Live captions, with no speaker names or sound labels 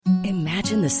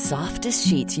Imagine the softest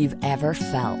sheets you've ever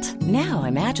felt. Now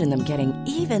imagine them getting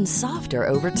even softer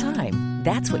over time.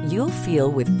 That's what you'll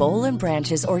feel with Boll and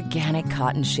Branch's organic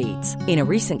cotton sheets. In a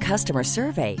recent customer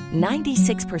survey,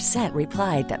 96%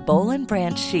 replied that Boll and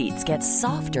Branch sheets get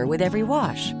softer with every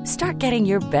wash. Start getting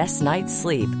your best night's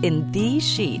sleep in these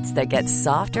sheets that get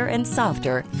softer and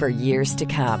softer for years to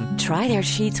come. Try their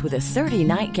sheets with a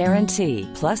 30-night guarantee.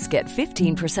 Plus, get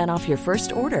 15% off your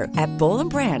first order at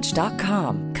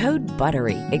bollandbranch.com. Code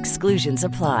BUTTERY. Exclusions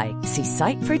apply. See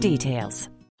site for details.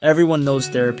 Everyone knows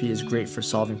therapy is great for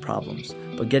solving problems,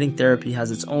 but getting therapy has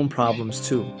its own problems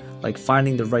too, like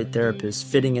finding the right therapist,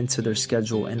 fitting into their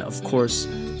schedule, and of course,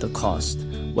 the cost.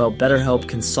 Well, BetterHelp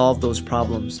can solve those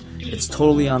problems. It's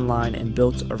totally online and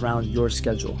built around your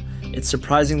schedule. It's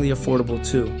surprisingly affordable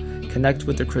too. Connect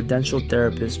with a credentialed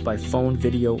therapist by phone,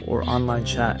 video, or online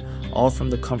chat, all from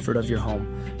the comfort of your home.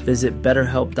 Visit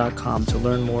BetterHelp.com to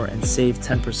learn more and save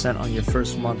 10% on your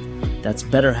first month. That's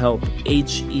BetterHelp,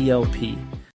 H-E-L-P.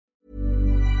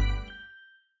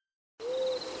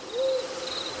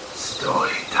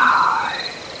 Story time.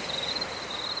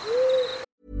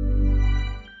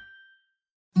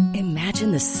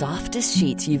 Imagine the softest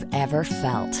sheets you've ever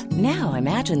felt. Now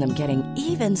imagine them getting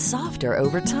even softer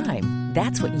over time.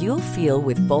 That's what you'll feel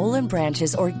with Boll and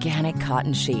Branch's organic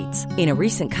cotton sheets. In a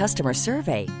recent customer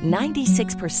survey,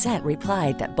 96%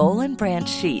 replied that Boll and Branch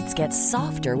sheets get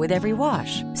softer with every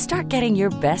wash. Start getting your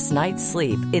best night's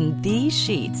sleep in these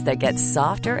sheets that get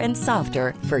softer and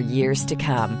softer for years to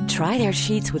come. Try their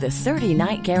sheets with a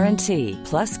 30-night guarantee.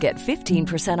 Plus, get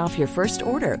 15% off your first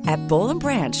order at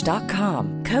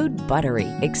bollandbranch.com. Code BUTTERY.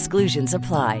 Exclusions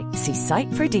apply. See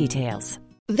site for details.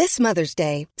 This Mother's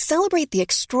Day, celebrate the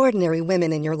extraordinary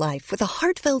women in your life with a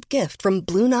heartfelt gift from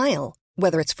Blue Nile.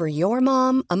 Whether it's for your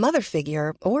mom, a mother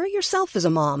figure, or yourself as a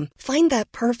mom, find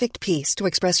that perfect piece to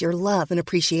express your love and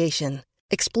appreciation.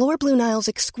 Explore Blue Nile's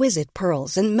exquisite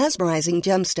pearls and mesmerizing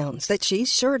gemstones that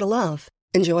she's sure to love.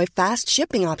 Enjoy fast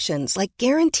shipping options like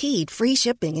guaranteed free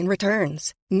shipping and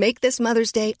returns. Make this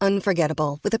Mother's Day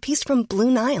unforgettable with a piece from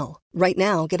Blue Nile. Right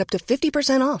now, get up to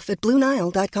 50% off at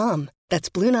BlueNile.com. That's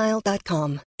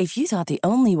BlueNile.com. If you thought the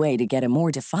only way to get a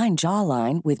more defined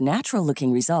jawline with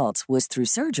natural-looking results was through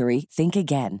surgery, think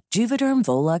again. Juvederm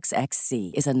Volux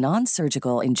XC is a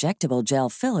non-surgical injectable gel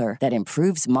filler that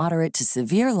improves moderate to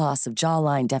severe loss of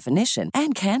jawline definition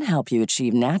and can help you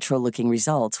achieve natural-looking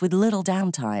results with little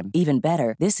downtime. Even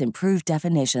better, this improved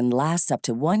definition lasts up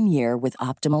to 1 year with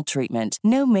optimal treatment.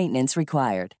 No maintenance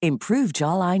required. Improve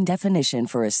jawline definition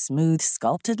for a smooth,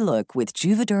 sculpted look with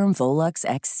Juvederm Volux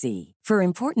XC. For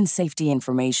important safety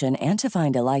information and to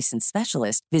find a licensed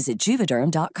specialist, visit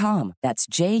Juvederm.com. That's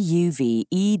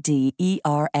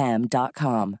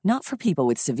Juvederm.com. Not for people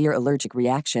with severe allergic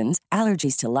reactions,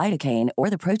 allergies to lidocaine,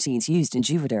 or the proteins used in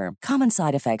Juvederm. Common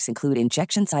side effects include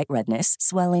injection site redness,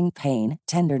 swelling, pain,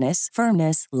 tenderness,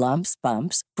 firmness, lumps,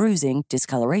 bumps, bruising,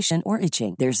 discoloration, or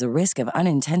itching. There's a risk of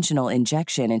unintentional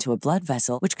injection into a blood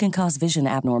vessel, which can cause vision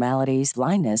abnormalities,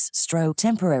 blindness, stroke,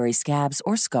 temporary scabs,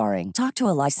 or scarring. Talk to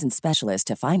a licensed specialist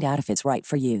to find out if it's right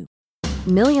for you.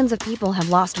 Millions of people have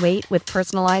lost weight with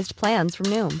personalized plans from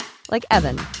Noom. Like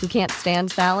Evan, who can't stand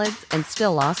salads and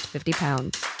still lost 50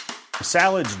 pounds.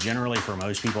 Salads generally for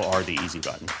most people are the easy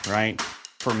button, right?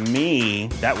 For me,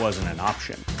 that wasn't an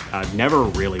option. I never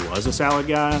really was a salad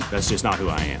guy. That's just not who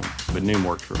I am. But Noom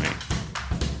worked for me.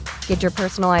 Get your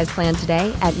personalized plan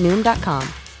today at Noom.com.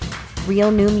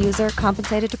 Real Noom user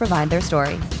compensated to provide their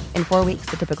story. In 4 weeks,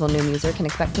 the typical Noom user can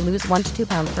expect to lose 1 to 2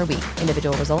 pounds per week.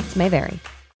 Individual results may vary.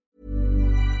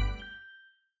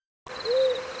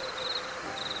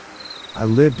 I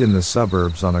lived in the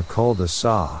suburbs on a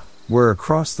cul-de-sac, where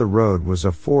across the road was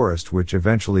a forest which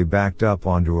eventually backed up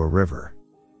onto a river.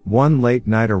 One late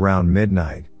night around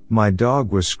midnight, my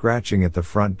dog was scratching at the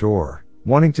front door,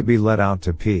 wanting to be let out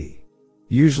to pee.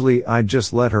 Usually I'd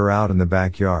just let her out in the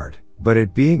backyard, but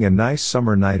it being a nice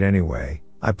summer night anyway,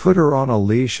 I put her on a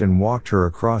leash and walked her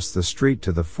across the street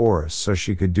to the forest so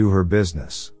she could do her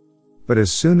business. But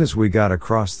as soon as we got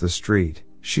across the street,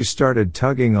 she started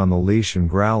tugging on the leash and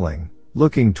growling,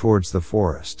 looking towards the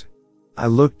forest. I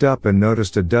looked up and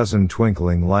noticed a dozen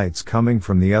twinkling lights coming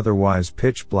from the otherwise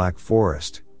pitch black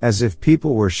forest, as if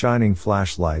people were shining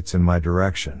flashlights in my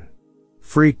direction.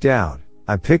 Freaked out,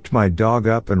 I picked my dog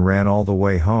up and ran all the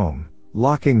way home,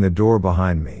 locking the door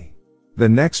behind me. The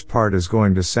next part is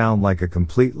going to sound like a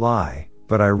complete lie,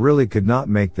 but I really could not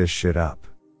make this shit up.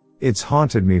 It's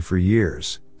haunted me for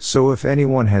years, so if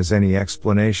anyone has any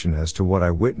explanation as to what I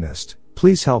witnessed,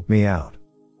 please help me out.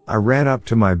 I ran up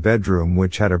to my bedroom,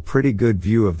 which had a pretty good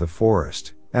view of the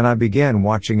forest, and I began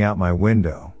watching out my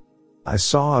window. I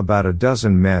saw about a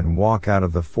dozen men walk out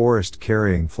of the forest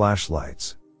carrying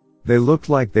flashlights. They looked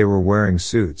like they were wearing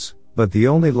suits, but the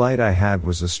only light I had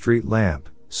was a street lamp,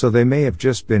 so they may have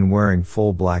just been wearing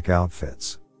full black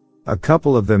outfits. A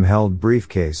couple of them held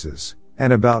briefcases,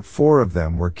 and about 4 of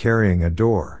them were carrying a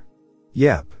door.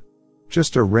 Yep.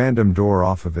 Just a random door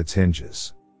off of its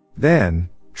hinges. Then,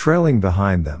 trailing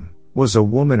behind them, was a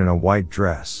woman in a white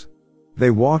dress.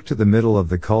 They walked to the middle of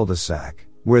the cul-de-sac,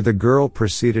 where the girl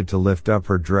proceeded to lift up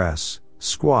her dress,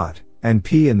 squat, and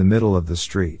pee in the middle of the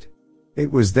street.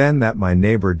 It was then that my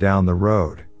neighbor down the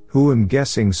road, who I'm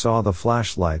guessing saw the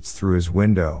flashlights through his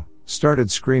window,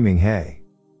 started screaming, "Hey!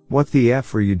 What the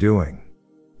F are you doing?"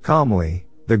 Calmly,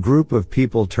 the group of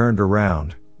people turned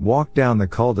around, walked down the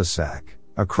cul-de-sac,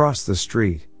 across the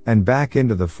street, and back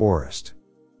into the forest.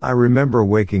 I remember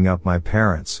waking up my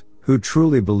parents, who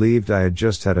truly believed I had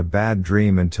just had a bad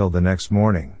dream until the next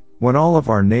morning, when all of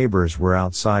our neighbors were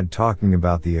outside talking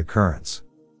about the occurrence.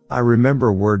 I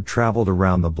remember word traveled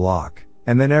around the block,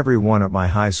 and then everyone at my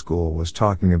high school was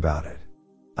talking about it.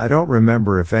 I don't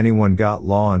remember if anyone got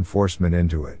law enforcement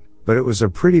into it, but it was a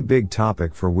pretty big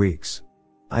topic for weeks.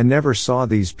 I never saw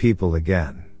these people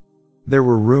again. There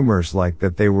were rumors like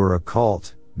that they were a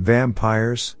cult,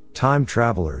 vampires, time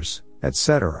travelers,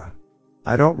 etc.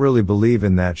 I don't really believe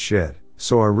in that shit,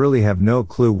 so I really have no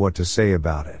clue what to say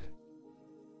about it.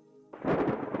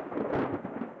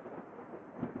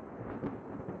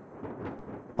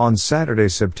 On Saturday,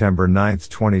 September 9,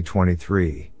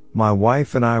 2023, my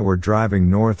wife and I were driving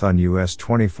north on US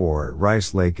 24 at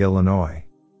Rice Lake, Illinois.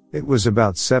 It was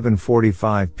about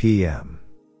 7:45 p.m.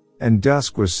 and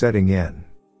dusk was setting in.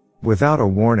 Without a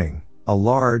warning, a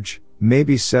large,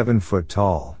 maybe 7-foot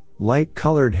tall,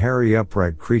 light-colored hairy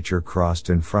upright creature crossed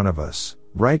in front of us,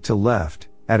 right to left,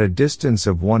 at a distance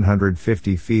of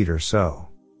 150 feet or so.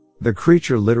 The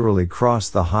creature literally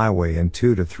crossed the highway in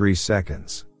 2 to 3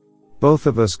 seconds. Both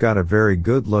of us got a very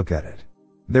good look at it.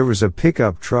 There was a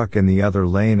pickup truck in the other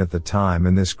lane at the time,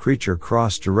 and this creature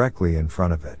crossed directly in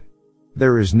front of it.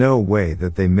 There is no way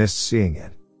that they missed seeing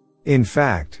it. In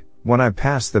fact, when I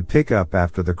passed the pickup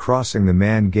after the crossing, the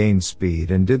man gained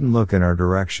speed and didn't look in our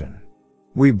direction.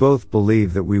 We both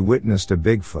believe that we witnessed a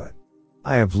Bigfoot.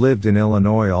 I have lived in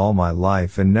Illinois all my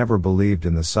life and never believed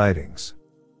in the sightings.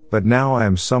 But now I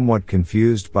am somewhat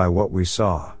confused by what we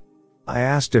saw. I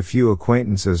asked a few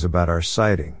acquaintances about our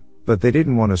sighting, but they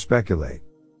didn't want to speculate.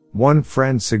 One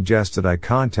friend suggested I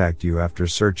contact you after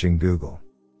searching Google.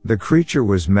 The creature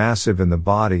was massive in the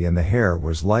body and the hair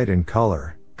was light in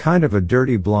color, kind of a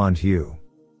dirty blonde hue.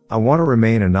 I want to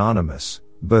remain anonymous,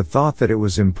 but thought that it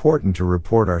was important to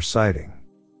report our sighting.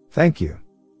 Thank you.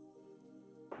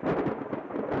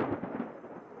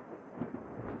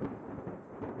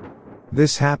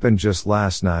 This happened just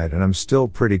last night and I'm still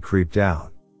pretty creeped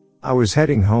out. I was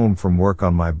heading home from work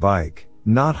on my bike,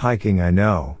 not hiking I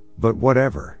know, but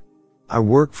whatever. I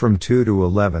work from 2 to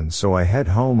 11, so I head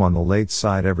home on the late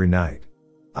side every night.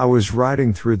 I was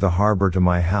riding through the harbor to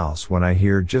my house when I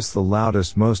hear just the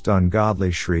loudest, most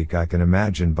ungodly shriek I can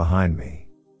imagine behind me.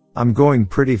 I'm going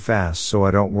pretty fast so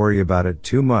I don't worry about it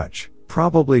too much,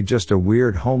 probably just a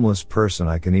weird homeless person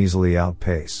I can easily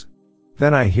outpace.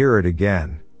 Then I hear it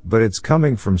again, but it's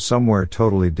coming from somewhere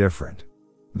totally different.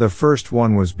 The first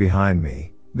one was behind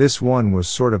me, this one was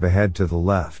sort of ahead to the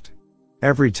left.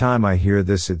 Every time I hear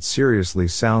this, it seriously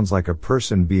sounds like a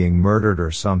person being murdered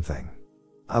or something.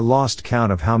 I lost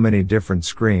count of how many different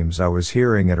screams I was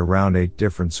hearing at around 8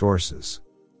 different sources.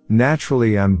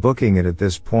 Naturally, I'm booking it at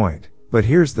this point, but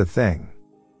here's the thing.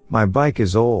 My bike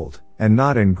is old, and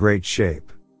not in great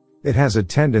shape. It has a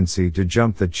tendency to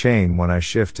jump the chain when I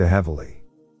shift too heavily.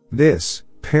 This,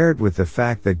 paired with the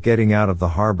fact that getting out of the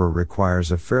harbor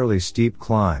requires a fairly steep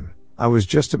climb, I was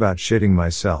just about shitting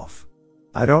myself.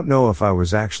 I don't know if I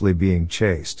was actually being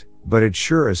chased, but it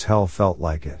sure as hell felt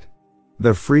like it.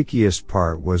 The freakiest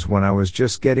part was when I was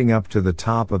just getting up to the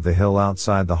top of the hill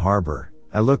outside the harbor,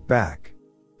 I look back.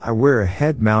 I wear a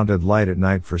head-mounted light at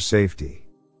night for safety.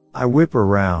 I whip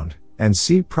around, and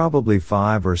see probably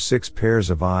 5 or 6 pairs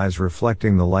of eyes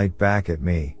reflecting the light back at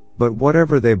me, but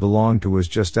whatever they belonged to was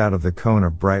just out of the cone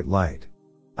of bright light.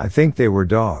 I think they were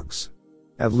dogs.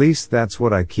 At least that's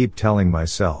what I keep telling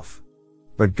myself.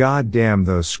 But goddamn,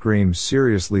 those screams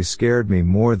seriously scared me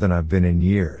more than I've been in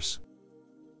years.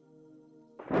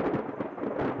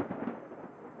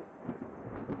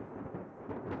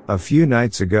 A few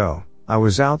nights ago, I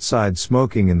was outside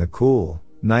smoking in the cool,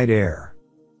 night air.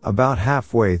 About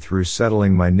halfway through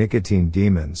settling my nicotine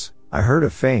demons, I heard a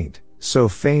faint, so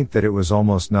faint that it was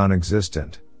almost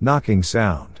non-existent, knocking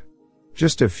sound.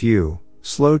 Just a few,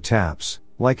 slow taps,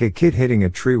 like a kid hitting a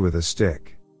tree with a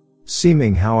stick.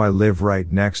 Seeming how I live right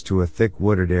next to a thick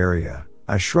wooded area,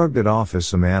 I shrugged it off as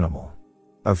some animal.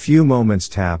 A few moments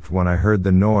tapped when I heard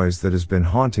the noise that has been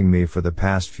haunting me for the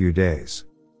past few days.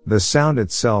 The sound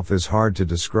itself is hard to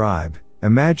describe.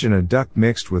 Imagine a duck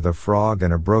mixed with a frog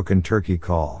and a broken turkey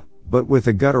call, but with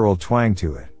a guttural twang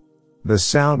to it. The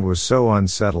sound was so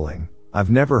unsettling.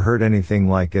 I've never heard anything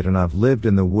like it, and I've lived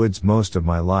in the woods most of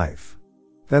my life.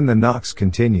 Then the knocks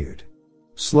continued.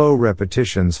 Slow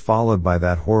repetitions followed by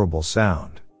that horrible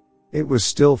sound. It was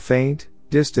still faint,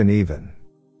 distant even.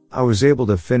 I was able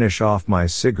to finish off my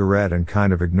cigarette and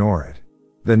kind of ignore it.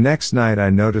 The next night I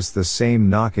noticed the same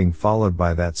knocking followed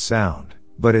by that sound,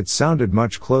 but it sounded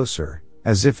much closer,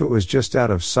 as if it was just out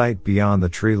of sight beyond the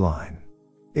tree line.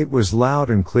 It was loud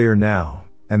and clear now,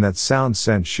 and that sound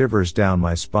sent shivers down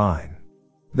my spine.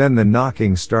 Then the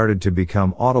knocking started to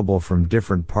become audible from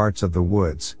different parts of the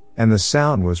woods, and the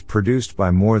sound was produced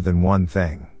by more than one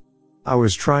thing. I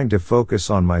was trying to focus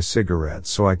on my cigarette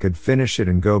so I could finish it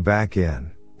and go back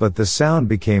in, but the sound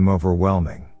became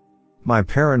overwhelming. My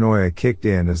paranoia kicked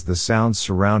in as the sounds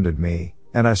surrounded me,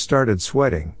 and I started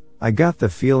sweating. I got the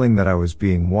feeling that I was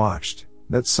being watched,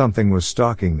 that something was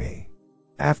stalking me.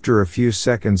 After a few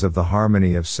seconds of the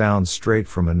harmony of sounds straight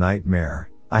from a nightmare,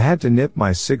 I had to nip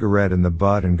my cigarette in the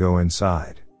butt and go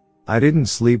inside. I didn't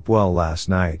sleep well last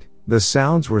night. The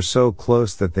sounds were so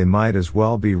close that they might as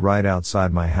well be right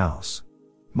outside my house.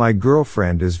 My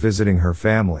girlfriend is visiting her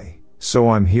family, so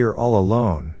I'm here all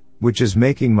alone, which is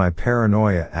making my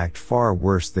paranoia act far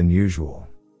worse than usual.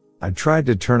 I tried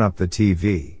to turn up the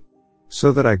TV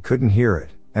so that I couldn't hear it,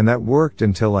 and that worked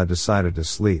until I decided to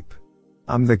sleep.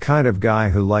 I'm the kind of guy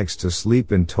who likes to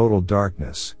sleep in total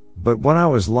darkness, but when I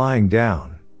was lying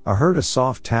down, I heard a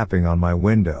soft tapping on my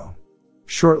window.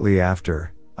 Shortly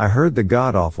after, I heard the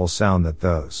god-awful sound that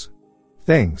those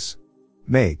things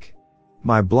make.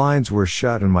 My blinds were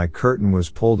shut and my curtain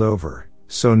was pulled over,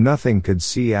 so nothing could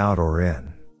see out or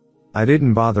in. I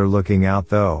didn't bother looking out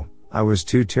though, I was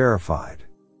too terrified.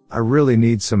 I really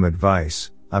need some advice.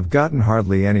 I've gotten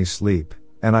hardly any sleep,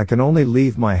 and I can only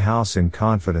leave my house in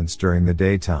confidence during the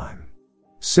daytime.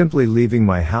 Simply leaving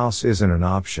my house isn't an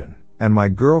option, and my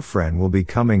girlfriend will be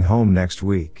coming home next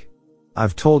week.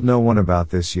 I've told no one about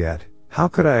this yet. How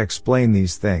could I explain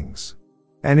these things?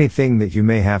 Anything that you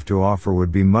may have to offer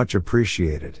would be much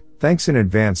appreciated. Thanks in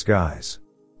advance, guys.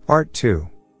 Part 2.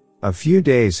 A few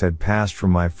days had passed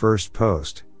from my first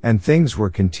post, and things were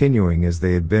continuing as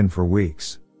they had been for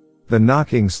weeks. The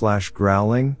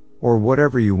knocking/growling, or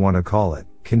whatever you want to call it,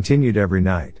 continued every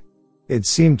night. It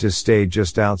seemed to stay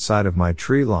just outside of my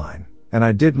tree line, and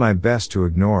I did my best to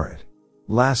ignore it.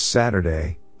 Last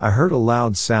Saturday, I heard a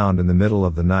loud sound in the middle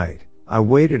of the night. I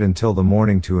waited until the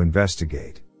morning to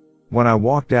investigate. When I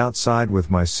walked outside with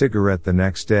my cigarette the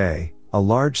next day, a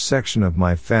large section of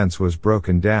my fence was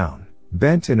broken down,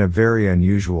 bent in a very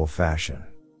unusual fashion.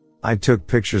 I took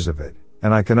pictures of it,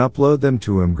 and I can upload them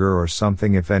to Imgur or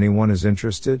something if anyone is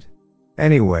interested.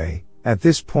 Anyway, at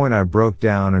this point I broke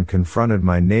down and confronted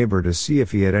my neighbor to see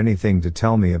if he had anything to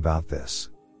tell me about this.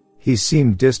 He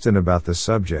seemed distant about the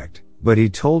subject, but he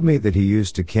told me that he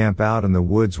used to camp out in the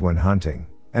woods when hunting,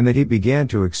 and that he began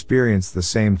to experience the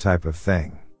same type of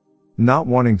thing. Not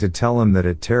wanting to tell him that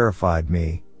it terrified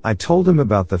me, I told him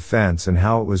about the fence and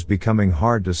how it was becoming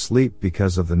hard to sleep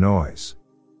because of the noise.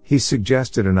 He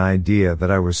suggested an idea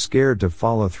that I was scared to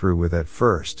follow through with at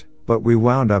first, but we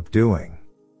wound up doing.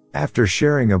 After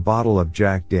sharing a bottle of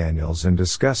Jack Daniels and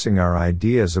discussing our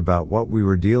ideas about what we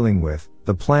were dealing with,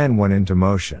 the plan went into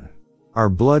motion. Our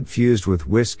blood fused with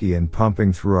whiskey and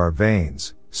pumping through our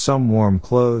veins, some warm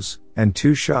clothes, and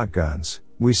 2 shotguns,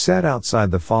 we sat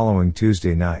outside the following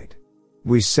Tuesday night.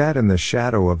 We sat in the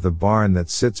shadow of the barn that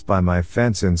sits by my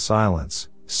fence in silence,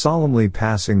 solemnly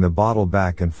passing the bottle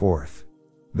back and forth.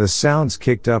 The sounds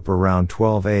kicked up around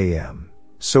 12 a.m.,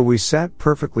 so we sat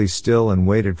perfectly still and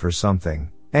waited for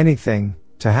something, anything,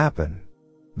 to happen.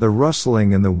 The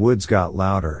rustling in the woods got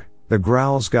louder, the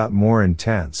growls got more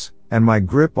intense, and my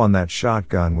grip on that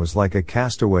shotgun was like a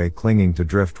castaway clinging to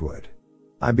driftwood.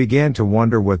 I began to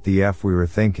wonder what the F we were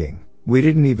thinking. We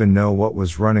didn't even know what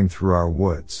was running through our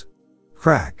woods.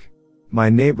 Crack. My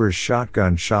neighbor's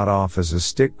shotgun shot off as a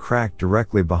stick cracked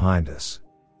directly behind us.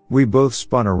 We both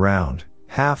spun around,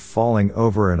 half falling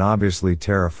over and obviously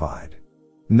terrified.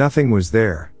 Nothing was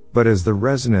there, but as the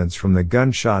resonance from the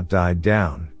gunshot died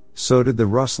down, so did the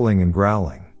rustling and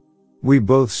growling. We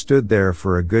both stood there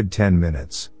for a good 10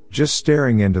 minutes, just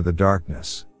staring into the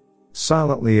darkness.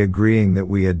 Silently agreeing that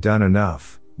we had done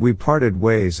enough, we parted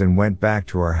ways and went back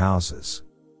to our houses.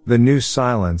 The new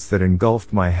silence that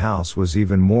engulfed my house was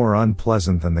even more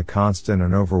unpleasant than the constant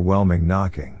and overwhelming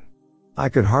knocking. I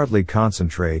could hardly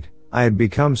concentrate. I had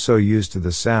become so used to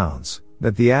the sounds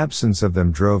that the absence of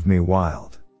them drove me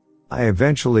wild. I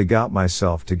eventually got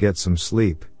myself to get some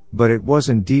sleep, but it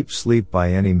wasn't deep sleep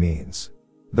by any means.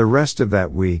 The rest of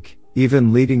that week,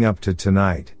 even leading up to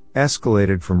tonight,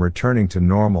 escalated from returning to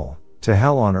normal to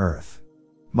hell on earth.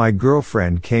 My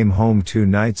girlfriend came home 2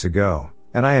 nights ago,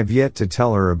 and I have yet to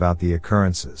tell her about the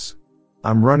occurrences.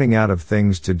 I'm running out of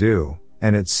things to do,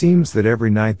 and it seems that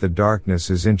every night the darkness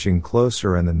is inching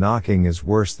closer and the knocking is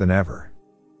worse than ever.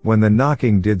 When the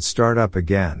knocking did start up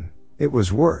again, it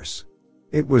was worse.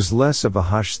 It was less of a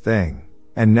hush thing,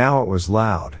 and now it was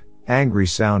loud, angry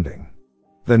sounding.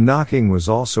 The knocking was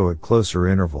also at closer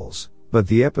intervals, but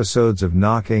the episodes of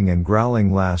knocking and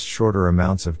growling last shorter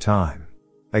amounts of time.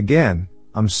 Again,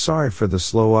 I'm sorry for the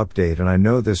slow update, and I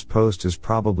know this post is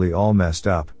probably all messed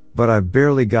up, but I've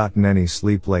barely gotten any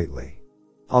sleep lately.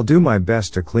 I'll do my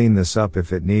best to clean this up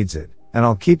if it needs it, and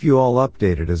I'll keep you all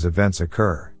updated as events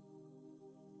occur.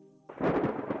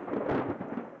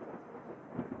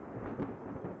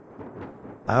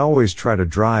 I always try to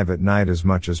drive at night as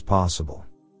much as possible.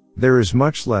 There is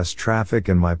much less traffic,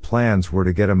 and my plans were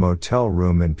to get a motel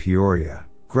room in Peoria,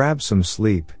 grab some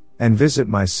sleep, and visit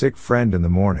my sick friend in the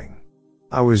morning.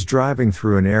 I was driving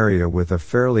through an area with a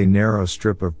fairly narrow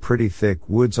strip of pretty thick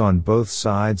woods on both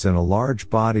sides and a large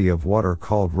body of water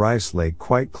called Rice Lake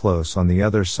quite close on the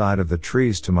other side of the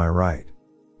trees to my right.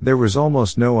 There was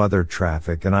almost no other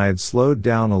traffic, and I had slowed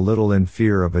down a little in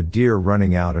fear of a deer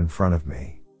running out in front of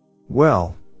me.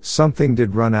 Well, something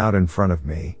did run out in front of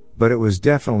me, but it was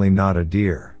definitely not a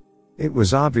deer. It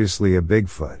was obviously a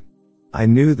Bigfoot. I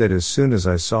knew that as soon as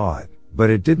I saw it, but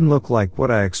it didn't look like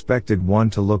what I expected one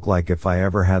to look like if I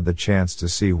ever had the chance to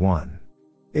see one.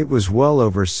 It was well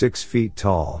over 6 feet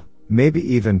tall, maybe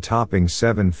even topping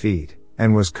 7 feet,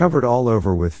 and was covered all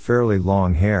over with fairly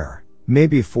long hair,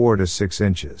 maybe 4 to 6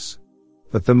 inches.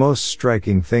 But the most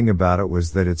striking thing about it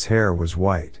was that its hair was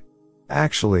white.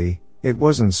 Actually, it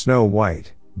wasn't snow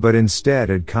white, but instead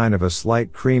had kind of a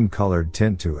slight cream-colored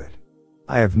tint to it.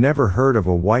 I have never heard of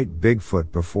a white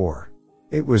Bigfoot before.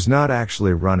 It was not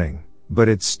actually running, but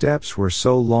its steps were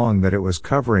so long that it was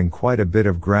covering quite a bit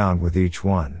of ground with each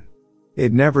one.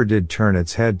 It never did turn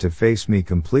its head to face me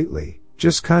completely,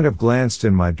 just kind of glanced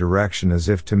in my direction as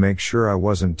if to make sure I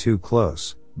wasn't too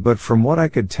close, but from what I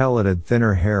could tell it had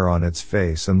thinner hair on its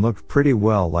face and looked pretty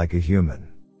well like a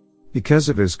human. Because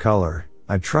of his color,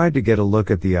 I tried to get a look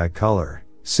at the eye color.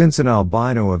 Since an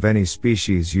albino of any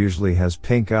species usually has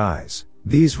pink eyes,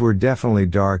 these were definitely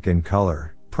dark in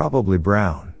color, probably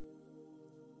brown.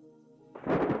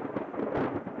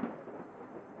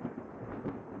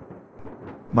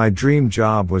 My dream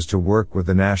job was to work with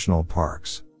the national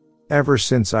parks. Ever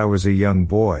since I was a young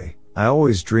boy, I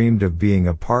always dreamed of being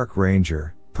a park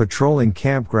ranger, patrolling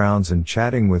campgrounds and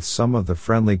chatting with some of the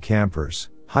friendly campers,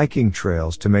 hiking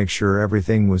trails to make sure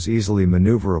everything was easily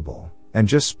maneuverable, and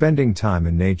just spending time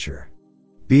in nature.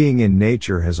 Being in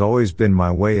nature has always been my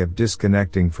way of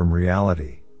disconnecting from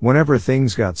reality. Whenever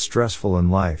things got stressful in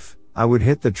life, I would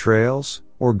hit the trails,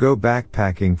 or go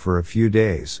backpacking for a few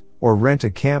days, or rent a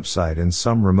campsite in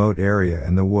some remote area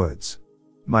in the woods.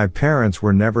 My parents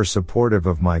were never supportive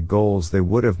of my goals. They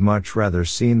would have much rather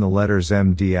seen the letters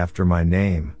MD after my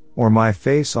name, or my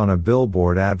face on a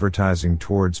billboard advertising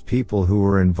towards people who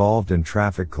were involved in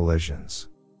traffic collisions.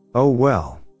 Oh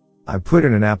well. I put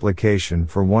in an application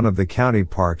for one of the county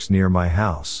parks near my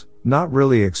house, not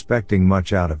really expecting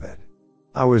much out of it.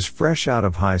 I was fresh out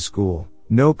of high school,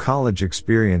 no college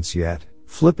experience yet,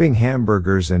 flipping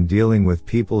hamburgers and dealing with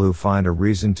people who find a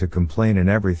reason to complain and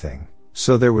everything,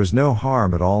 so there was no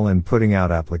harm at all in putting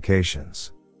out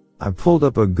applications. I pulled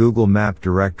up a Google Map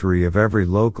directory of every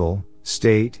local,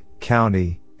 state,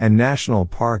 county, and national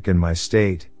park in my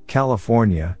state,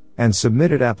 California, and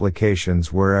submitted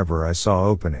applications wherever I saw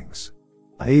openings.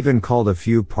 I even called a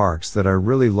few parks that I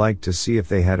really liked to see if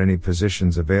they had any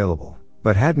positions available,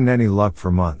 but hadn't any luck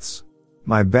for months.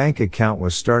 My bank account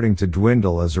was starting to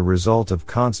dwindle as a result of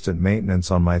constant maintenance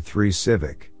on my 3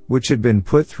 Civic, which had been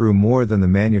put through more than the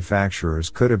manufacturers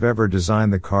could have ever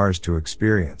designed the cars to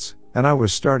experience, and I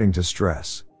was starting to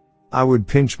stress. I would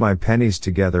pinch my pennies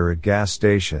together at gas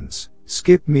stations,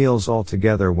 skip meals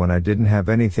altogether when I didn't have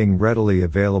anything readily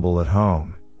available at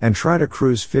home, and try to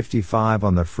cruise 55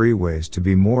 on the freeways to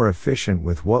be more efficient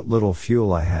with what little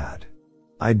fuel I had.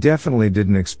 I definitely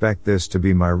didn't expect this to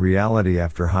be my reality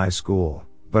after high school,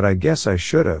 but I guess I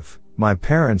should have. My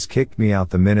parents kicked me out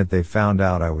the minute they found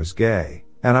out I was gay,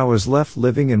 and I was left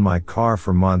living in my car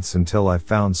for months until I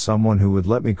found someone who would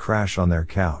let me crash on their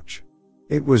couch.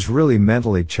 It was really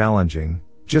mentally challenging,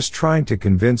 just trying to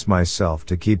convince myself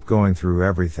to keep going through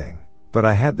everything, but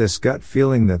I had this gut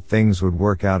feeling that things would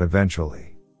work out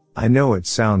eventually. I know it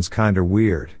sounds kinda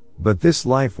weird, but this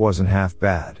life wasn't half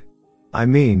bad. I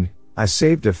mean, I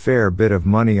saved a fair bit of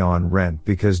money on rent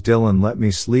because Dylan let me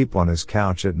sleep on his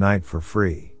couch at night for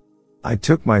free. I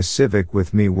took my Civic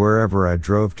with me wherever I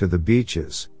drove, to the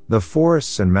beaches, the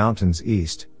forests and mountains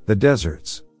east, the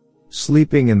deserts.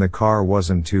 Sleeping in the car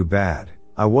wasn't too bad.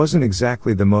 I wasn't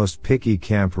exactly the most picky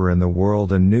camper in the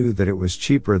world and knew that it was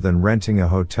cheaper than renting a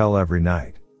hotel every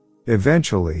night.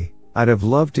 Eventually, I'd have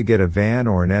loved to get a van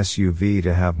or an SUV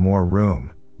to have more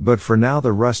room, but for now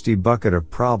the rusty bucket of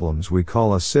problems we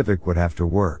call a Civic would have to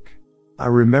work. I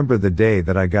remember the day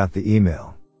that I got the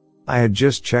email. I had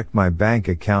just checked my bank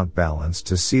account balance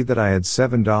to see that I had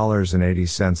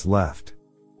 $7.80 left.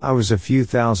 I was a few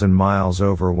thousand miles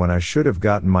over when I should have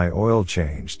gotten my oil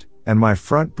changed, and my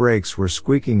front brakes were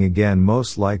squeaking again,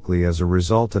 most likely as a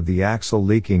result of the axle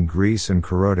leaking grease and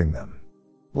corroding them.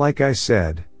 Like I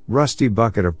said, rusty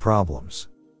bucket of problems.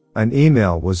 An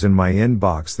email was in my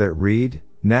inbox that read,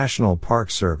 National Park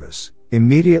Service,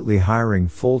 immediately hiring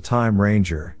full-time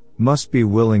ranger, must be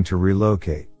willing to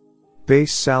relocate.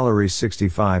 Base salary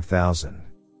 $65,000.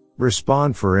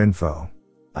 Respond for info.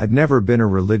 I'd never been a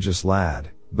religious lad,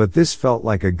 but this felt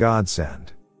like a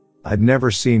godsend. I'd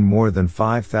never seen more than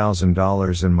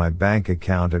 $5,000 in my bank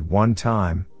account at one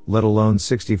time, let alone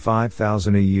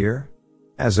 $65,000 a year?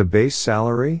 As a base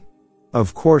salary?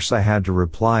 Of course I had to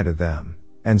reply to them,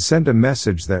 and send a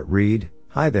message that read,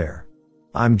 Hi there.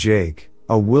 I'm Jake,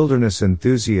 a wilderness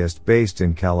enthusiast based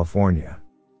in California.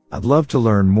 I'd love to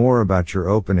learn more about your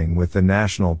opening with the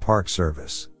National Park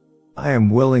Service. I am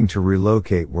willing to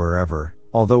relocate wherever,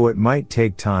 although it might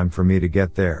take time for me to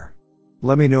get there.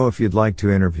 Let me know if you'd like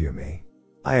to interview me.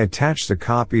 I attached a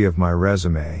copy of my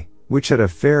resume, which had a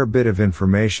fair bit of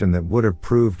information that would have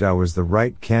proved I was the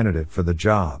right candidate for the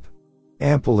job.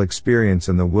 Ample experience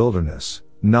in the wilderness,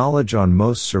 knowledge on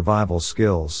most survival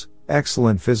skills,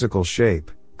 excellent physical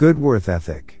shape, good work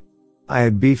ethic. I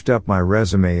had beefed up my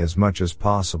resume as much as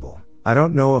possible. I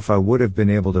don't know if I would have been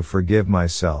able to forgive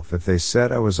myself if they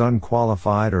said I was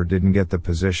unqualified or didn't get the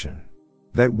position.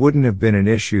 That wouldn't have been an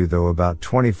issue though. About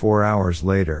 24 hours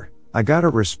later, I got a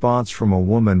response from a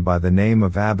woman by the name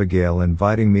of Abigail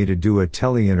inviting me to do a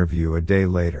tele-interview a day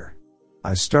later.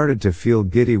 I started to feel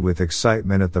giddy with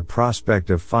excitement at the prospect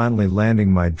of finally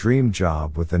landing my dream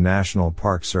job with the National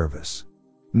Park Service.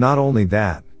 Not only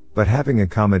that, but having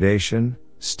accommodation,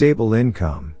 stable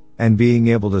income, and being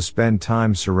able to spend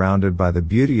time surrounded by the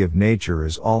beauty of nature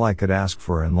is all I could ask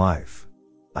for in life.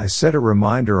 I set a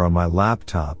reminder on my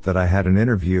laptop that I had an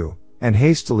interview, and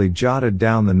hastily jotted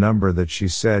down the number that she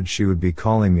said she would be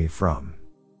calling me from.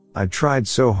 I tried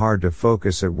so hard to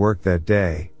focus at work that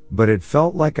day, but it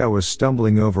felt like I was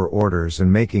stumbling over orders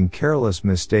and making careless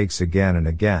mistakes again and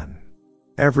again.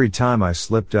 Every time I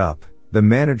slipped up, the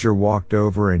manager walked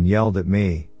over and yelled at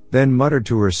me, then muttered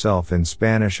to herself in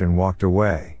Spanish and walked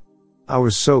away. I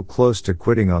was so close to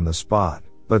quitting on the spot,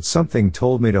 but something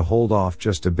told me to hold off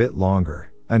just a bit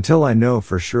longer, until I know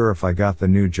for sure if I got the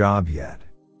new job yet.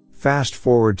 Fast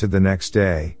forward to the next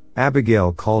day,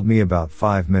 Abigail called me about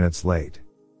 5 minutes late.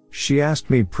 She asked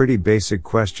me pretty basic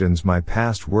questions: my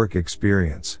past work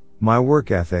experience, my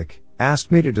work ethic,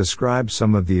 asked me to describe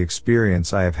some of the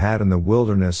experience I have had in the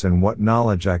wilderness and what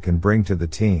knowledge I can bring to the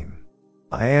team.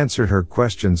 I answered her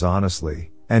questions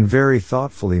honestly, and very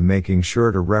thoughtfully, making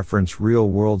sure to reference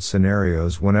real-world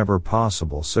scenarios whenever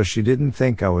possible so she didn't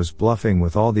think I was bluffing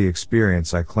with all the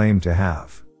experience I claimed to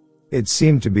have. It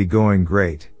seemed to be going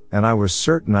great, and I was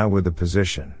certain I would the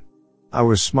position. I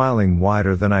was smiling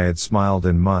wider than I had smiled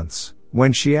in months,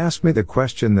 when she asked me the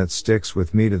question that sticks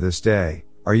with me to this day: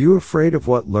 Are you afraid of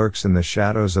what lurks in the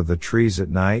shadows of the trees at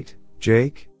night,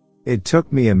 Jake? It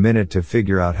took me a minute to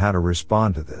figure out how to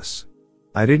respond to this.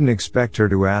 I didn't expect her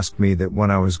to ask me that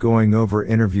when I was going over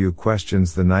interview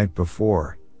questions the night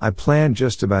before. I planned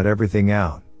just about everything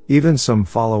out, even some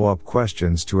follow-up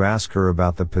questions to ask her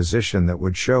about the position that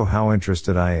would show how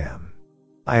interested I am.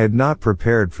 I had not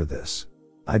prepared for this.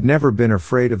 I'd never been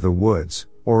afraid of the woods,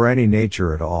 or any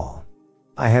nature at all.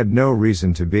 I had no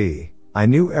reason to be. I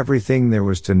knew everything there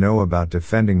was to know about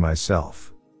defending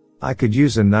myself. I could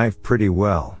use a knife pretty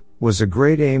well, was a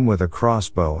great aim with a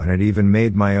crossbow, and had even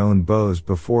made my own bows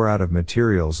before out of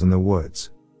materials in the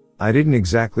woods. I didn't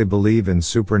exactly believe in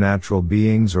supernatural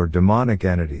beings or demonic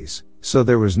entities, so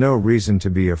there was no reason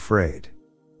to be afraid.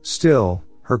 Still,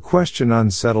 her question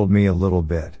unsettled me a little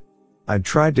bit. I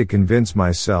tried to convince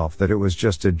myself that it was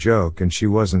just a joke and she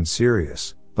wasn't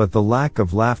serious, but the lack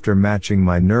of laughter matching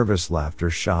my nervous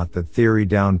laughter shot that theory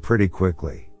down pretty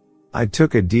quickly. I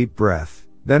took a deep breath,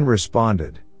 then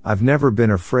responded, I've never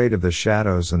been afraid of the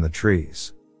shadows and the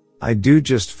trees. I do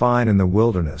just fine in the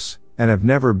wilderness, and have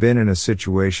never been in a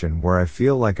situation where I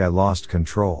feel like I lost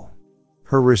control.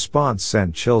 Her response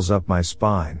sent chills up my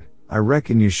spine. I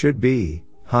reckon you should be,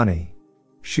 honey.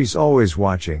 She's always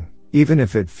watching, even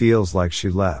if it feels like she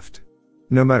left.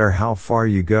 No matter how far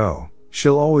you go,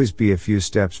 she'll always be a few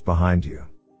steps behind you.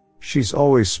 She's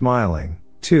always smiling,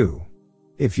 too.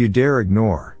 If you dare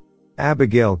ignore.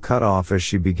 Abigail cut off as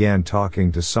she began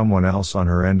talking to someone else on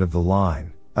her end of the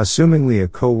line, assumingly a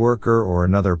coworker or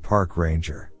another park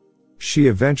ranger. She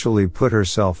eventually put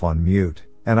herself on mute,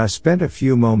 and I spent a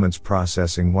few moments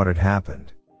processing what had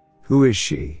happened. Who is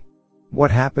she? What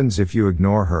happens if you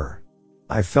ignore her?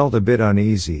 I felt a bit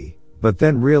uneasy, but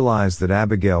then realized that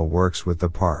Abigail works with the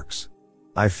parks.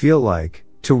 I feel like,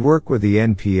 to work with the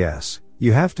NPS,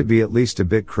 you have to be at least a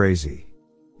bit crazy.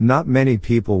 Not many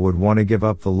people would want to give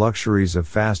up the luxuries of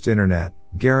fast internet,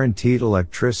 guaranteed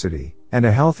electricity, and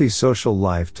a healthy social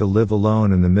life to live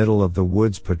alone in the middle of the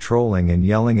woods patrolling and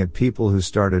yelling at people who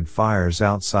started fires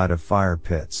outside of fire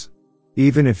pits.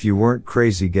 Even if you weren't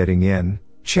crazy getting in,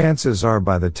 chances are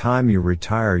by the time you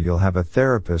retire you'll have a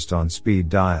therapist on speed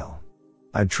dial.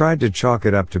 I tried to chalk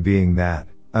it up to being that,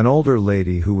 an older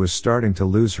lady who was starting to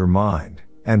lose her mind,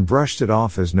 and brushed it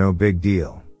off as no big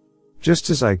deal. Just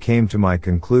as I came to my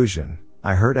conclusion,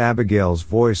 I heard Abigail's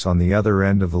voice on the other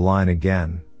end of the line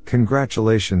again.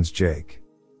 Congratulations, Jake.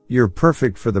 You're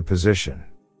perfect for the position.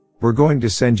 We're going to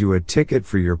send you a ticket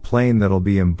for your plane that'll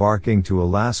be embarking to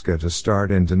Alaska to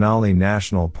start in Denali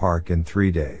National Park in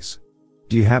 3 days.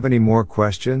 Do you have any more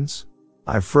questions?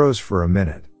 I froze for a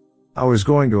minute. I was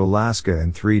going to Alaska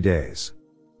in 3 days.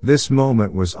 This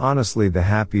moment was honestly the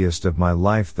happiest of my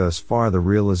life thus far, the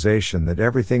realization that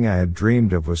everything I had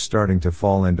dreamed of was starting to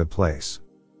fall into place.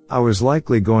 I was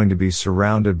likely going to be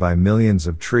surrounded by millions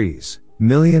of trees,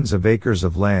 millions of acres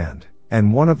of land,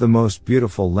 and one of the most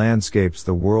beautiful landscapes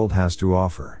the world has to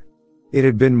offer. It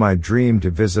had been my dream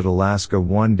to visit Alaska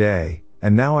one day,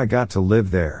 and now I got to live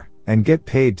there, and get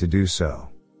paid to do so.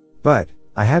 But,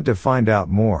 I had to find out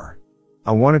more.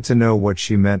 I wanted to know what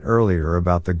she meant earlier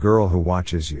about the girl who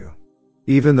watches you.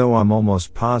 Even though I'm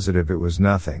almost positive it was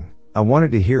nothing, I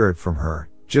wanted to hear it from her,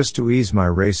 just to ease my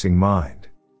racing mind.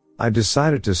 I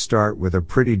decided to start with a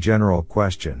pretty general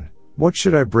question. What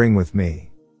should I bring with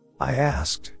me? I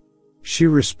asked. She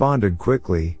responded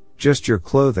quickly, just your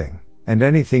clothing, and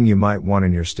anything you might want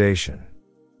in your station.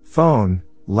 Phone,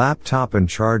 laptop and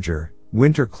charger,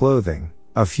 winter clothing,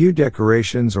 a few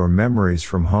decorations or memories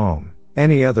from home,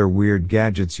 any other weird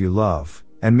gadgets you love,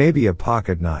 and maybe a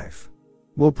pocket knife.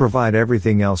 We'll provide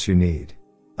everything else you need.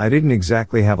 I didn't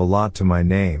exactly have a lot to my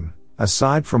name,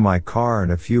 aside from my car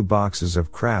and a few boxes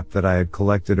of crap that I had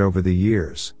collected over the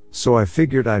years, so I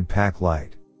figured I'd pack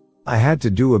light. I had to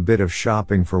do a bit of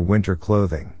shopping for winter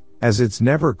clothing, as it's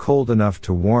never cold enough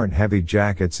to warrant heavy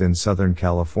jackets in Southern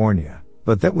California,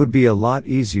 but that would be a lot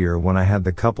easier when I had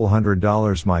the couple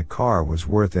 $100 my car was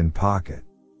worth in pocket.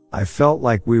 I felt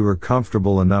like we were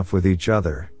comfortable enough with each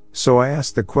other, so I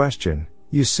asked the question,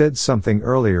 you said something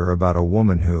earlier about a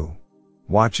woman who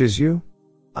watches you?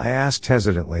 I asked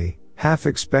hesitantly, half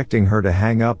expecting her to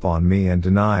hang up on me and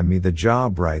deny me the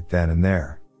job right then and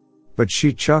there. But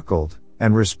she chuckled,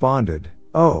 and responded,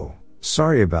 oh,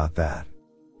 sorry about that.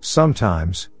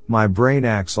 Sometimes, my brain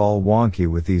acts all wonky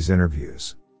with these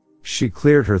interviews. She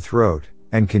cleared her throat,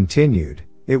 and continued,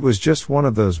 it was just one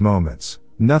of those moments.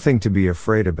 Nothing to be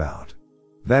afraid about.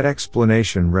 That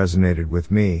explanation resonated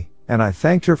with me, and I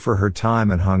thanked her for her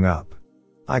time and hung up.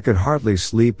 I could hardly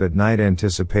sleep at night,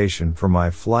 anticipation for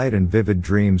my flight and vivid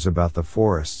dreams about the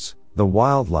forests, the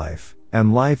wildlife,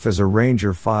 and life as a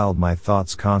ranger filled my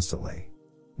thoughts constantly.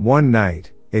 One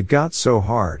night, it got so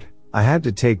hard, I had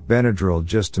to take Benadryl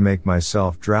just to make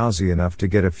myself drowsy enough to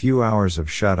get a few hours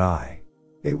of shut-eye.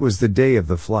 It was the day of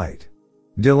the flight.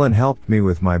 Dylan helped me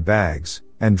with my bags,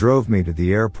 and drove me to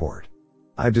the airport.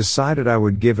 I decided I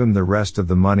would give him the rest of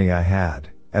the money I had,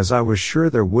 as I was sure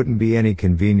there wouldn't be any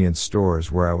convenience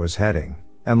stores where I was heading,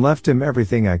 and left him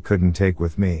everything I couldn't take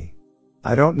with me.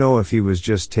 I don't know if he was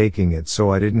just taking it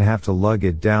so I didn't have to lug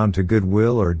it down to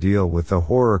Goodwill or deal with the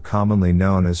horror commonly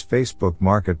known as Facebook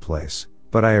Marketplace,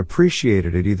 but I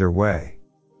appreciated it either way.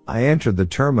 I entered the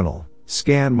terminal,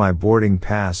 scanned my boarding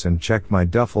pass and checked my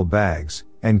duffel bags,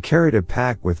 and carried a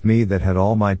pack with me that had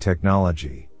all my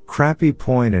technology, crappy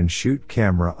point and shoot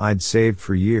camera I'd saved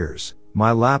for years,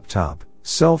 my laptop,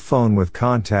 cell phone with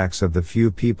contacts of the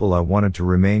few people I wanted to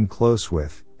remain close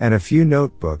with, and a few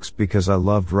notebooks because I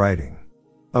loved writing.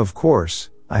 Of course,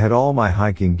 I had all my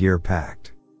hiking gear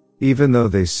packed. Even though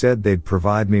they said they'd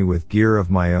provide me with gear of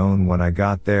my own when I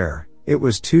got there, It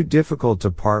was too difficult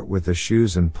to part with the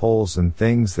shoes and poles and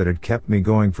things that had kept me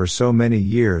going for so many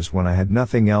years when I had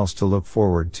nothing else to look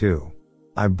forward to.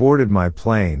 I boarded my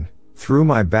plane, threw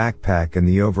my backpack in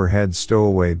the overhead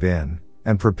stowaway bin,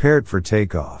 and prepared for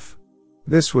takeoff.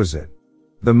 This was it.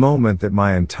 The moment that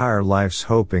my entire life's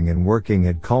hoping and working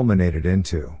had culminated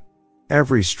into.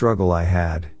 Every struggle I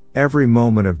had, every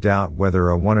moment of doubt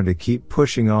whether I wanted to keep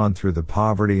pushing on through the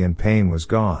poverty and pain was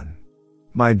gone.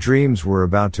 My dreams were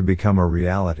about to become a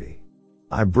reality.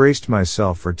 I braced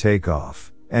myself for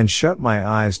takeoff, and shut my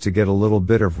eyes to get a little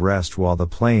bit of rest while the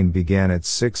plane began its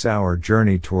 6-hour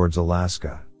journey towards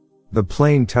Alaska. The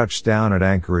plane touched down at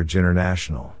Anchorage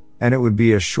International, and it would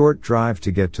be a short drive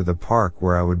to get to the park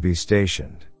where I would be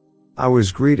stationed. I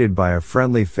was greeted by a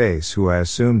friendly face who I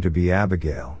assumed to be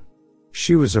Abigail.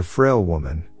 She was a frail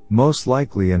woman, most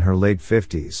likely in her late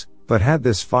 50s, but had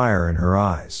this fire in her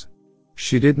eyes.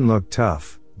 She didn't look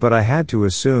tough, but I had to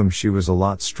assume she was a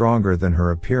lot stronger than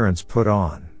her appearance put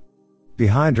on.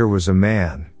 Behind her was a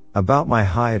man, about my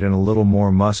height and a little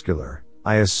more muscular.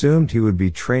 I assumed he would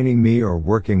be training me or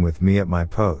working with me at my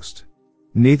post.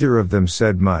 Neither of them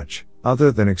said much,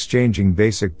 other than exchanging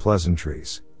basic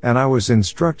pleasantries, and I was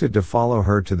instructed to follow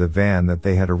her to the van that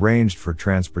they had arranged for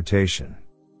transportation.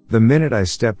 The minute I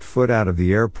stepped foot out of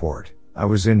the airport, I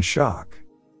was in shock.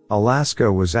 Alaska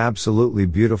was absolutely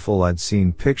beautiful. I'd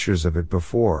seen pictures of it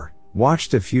before,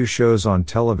 watched a few shows on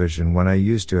television when I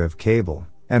used to have cable,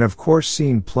 and of course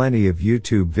seen plenty of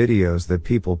YouTube videos that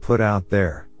people put out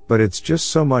there, but it's just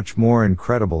so much more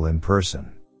incredible in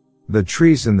person. The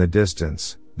trees in the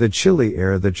distance, the chilly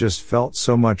air that just felt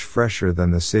so much fresher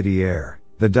than the city air,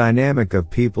 the dynamic of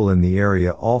people in the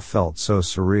area all felt so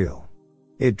surreal.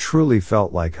 It truly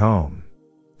felt like home.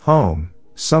 Home,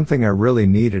 something I really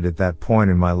needed at that point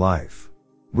in my life.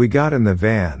 We got in the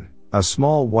van, a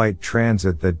small white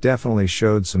Transit that definitely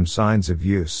showed some signs of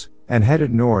use, and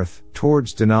headed north,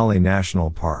 towards Denali National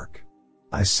Park.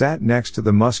 I sat next to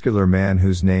the muscular man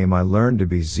whose name I learned to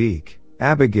be Zeke.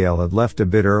 Abigail had left a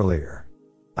bit earlier.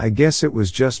 I guess it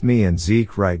was just me and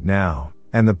Zeke right now,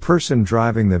 and the person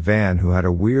driving the van who had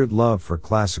a weird love for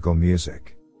classical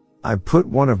music. I put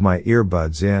one of my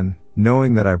earbuds in,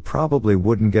 knowing that I probably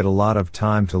wouldn't get a lot of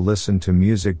time to listen to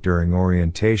music during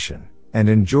orientation, and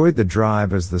enjoyed the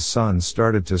drive as the sun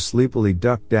started to sleepily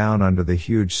duck down under the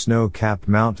huge snow-capped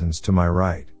mountains to my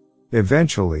right.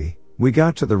 Eventually, we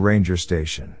got to the ranger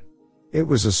station. It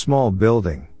was a small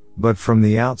building, but from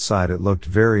the outside it looked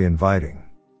very inviting.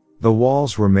 The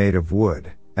walls were made of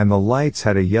wood, and the lights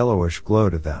had a yellowish glow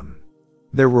to them.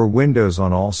 There were windows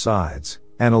on all sides,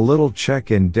 and a little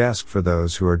check-in desk for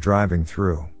those who are driving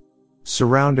through.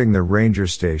 Surrounding the ranger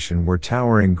station were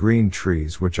towering green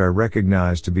trees which I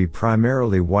recognized to be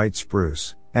primarily white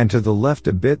spruce, and to the left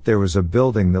a bit there was a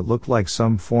building that looked like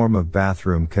some form of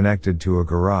bathroom connected to a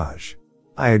garage.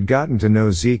 I had gotten to know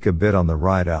Zeke a bit on the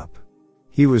ride up.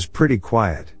 He was pretty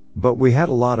quiet, but we had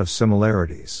a lot of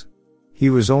similarities. He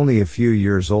was only a few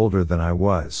years older than I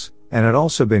was, and had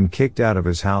also been kicked out of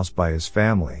his house by his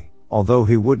family, although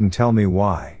he wouldn't tell me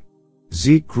why.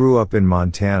 Zeke grew up in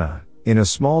Montana, in a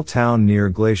small town near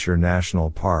Glacier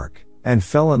National Park, and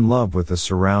fell in love with the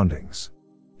surroundings.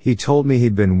 He told me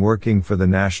he'd been working for the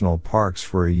national parks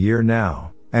for a year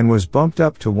now, and was bumped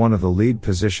up to one of the lead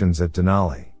positions at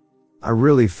Denali. I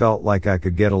really felt like I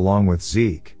could get along with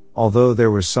Zeke, although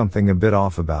there was something a bit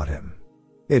off about him.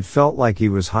 It felt like he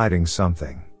was hiding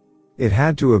something. It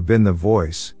had to have been the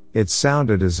voice. It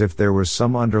sounded as if there was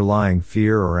some underlying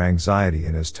fear or anxiety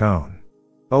in his tone.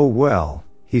 Oh well,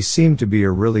 he seemed to be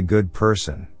a really good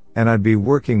person, and I'd be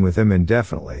working with him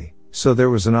indefinitely, so there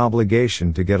was an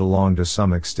obligation to get along to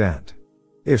some extent.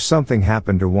 If something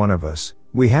happened to one of us,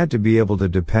 we had to be able to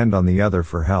depend on the other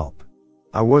for help.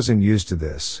 I wasn't used to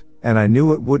this, and I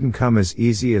knew it wouldn't come as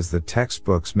easy as the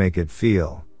textbooks make it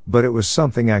feel, but it was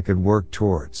something I could work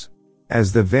towards.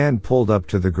 As the van pulled up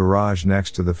to the garage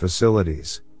next to the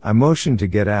facilities, I motioned to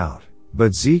get out,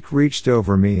 but Zeke reached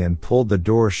over me and pulled the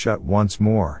door shut once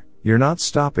more. "You're not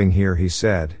stopping here," he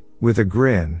said, with a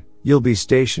grin. "You'll be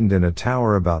stationed in a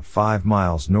tower about 5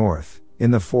 miles north, in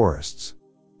the forests.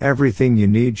 Everything you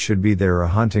need should be there: a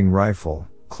hunting rifle,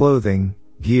 clothing,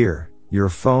 gear, your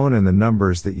phone and the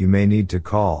numbers that you may need to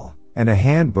call, and a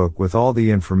handbook with all the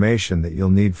information that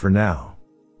you'll need for now."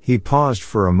 He paused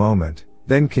for a moment,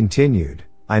 then continued,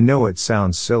 "I know it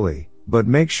sounds silly, but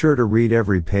make sure to read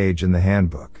every page in the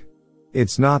handbook.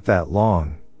 It's not that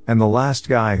long, and the last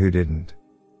guy who didn't."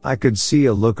 I could see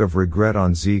a look of regret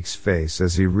on Zeke's face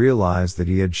as he realized that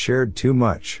he had shared too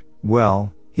much.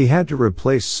 Well, he had to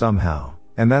replace somehow,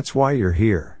 and that's why you're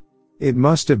here. It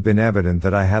must have been evident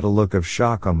that I had a look of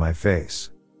shock on my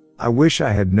face. I wish I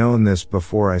had known this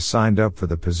before I signed up for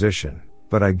the position,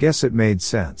 but I guess it made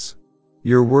sense.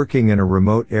 You're working in a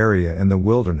remote area in the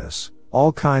wilderness.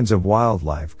 All kinds of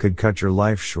wildlife could cut your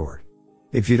life short.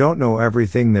 If you don't know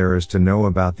everything there is to know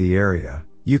about the area,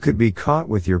 you could be caught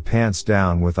with your pants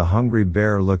down with a hungry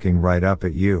bear looking right up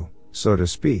at you, so to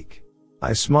speak.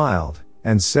 I smiled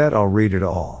and said I'll read it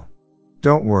all.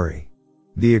 Don't worry.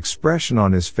 The expression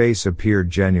on his face appeared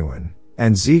genuine,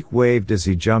 and Zeke waved as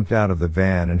he jumped out of the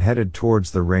van and headed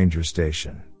towards the ranger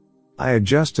station. I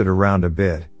adjusted around a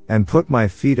bit and put my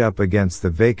feet up against the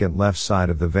vacant left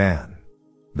side of the van.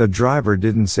 The driver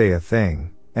didn't say a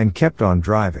thing and kept on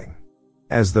driving.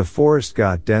 As the forest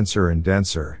got denser and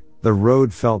denser, the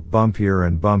road felt bumpier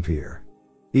and bumpier.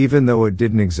 Even though it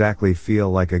didn't exactly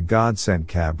feel like a God-sent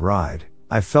cab ride,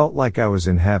 I felt like I was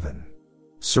in heaven.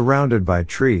 Surrounded by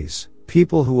trees,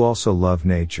 people who also love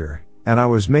nature, and I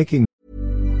was making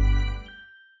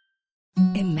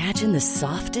Imagine the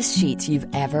softest sheets you've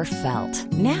ever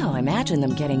felt. Now imagine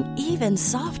them getting even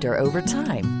softer over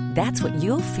time. That's what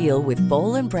you'll feel with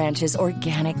Boll & Branch's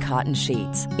organic cotton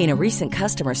sheets. In a recent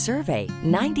customer survey,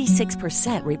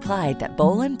 96% replied that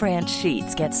Boll & Branch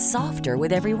sheets get softer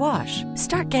with every wash.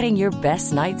 Start getting your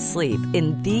best night's sleep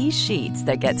in these sheets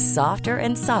that get softer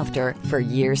and softer for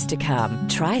years to come.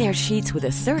 Try their sheets with a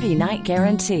 30-night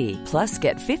guarantee. Plus,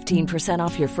 get 15%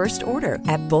 off your first order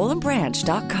at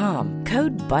bollandbranch.com.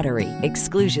 Code BUTTERY.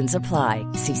 Exclusions apply.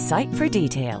 See site for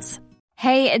details.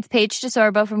 Hey, it's Paige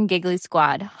DeSorbo from Giggly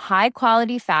Squad. High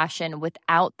quality fashion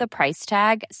without the price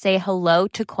tag. Say hello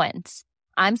to Quince.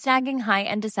 I'm snagging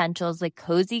high-end essentials like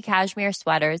cozy cashmere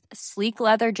sweaters, sleek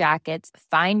leather jackets,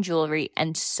 fine jewelry,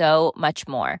 and so much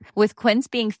more. With Quince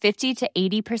being 50 to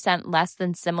 80% less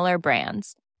than similar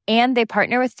brands. And they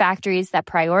partner with factories that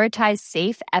prioritize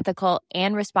safe, ethical,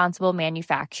 and responsible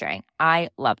manufacturing. I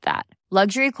love that.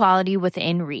 Luxury quality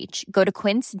within reach. Go to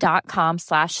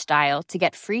quince.com/style to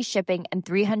get free shipping and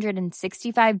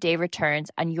 365-day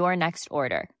returns on your next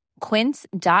order.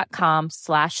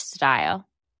 Quince.com/style.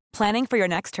 Planning for your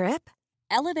next trip?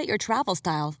 Elevate your travel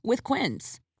style with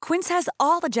Quince. Quince has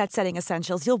all the jet-setting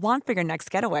essentials you'll want for your next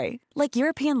getaway, like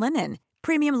European linen,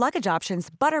 premium luggage options,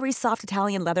 buttery soft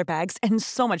Italian leather bags, and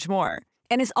so much more.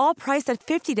 And is all priced at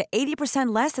 50 to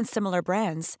 80% less than similar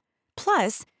brands.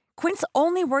 Plus, Quince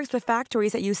only works with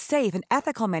factories that use safe and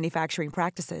ethical manufacturing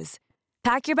practices.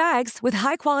 Pack your bags with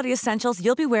high-quality essentials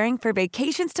you'll be wearing for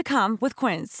vacations to come with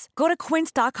Quince. Go to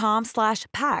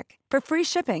quince.com/pack for free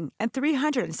shipping and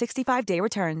 365-day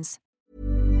returns.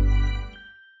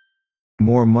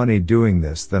 more money doing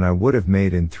this than I would have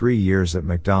made in 3 years at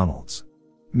McDonald's.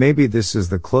 Maybe this is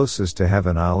the closest to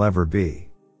heaven I'll ever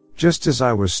be. Just as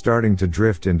I was starting to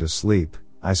drift into sleep,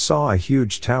 I saw a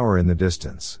huge tower in the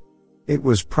distance. It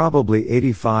was probably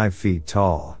 85 feet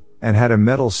tall, and had a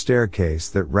metal staircase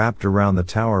that wrapped around the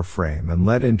tower frame and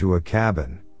led into a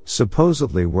cabin,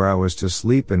 supposedly where I was to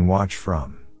sleep and watch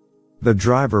from. The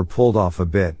driver pulled off a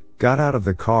bit, got out of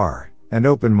the car, and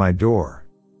opened my door.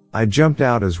 I jumped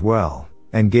out as well,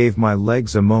 and gave my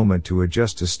legs a moment to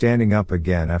adjust to standing up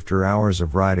again after hours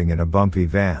of riding in a bumpy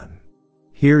van.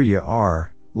 Here you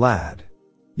are, lad.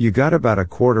 You got about a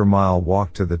quarter-mile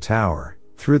walk to the tower,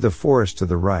 through the forest to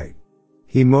the right.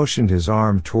 He motioned his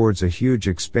arm towards a huge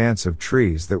expanse of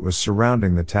trees that was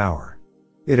surrounding the tower.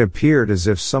 It appeared as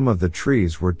if some of the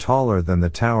trees were taller than the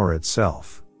tower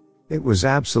itself. It was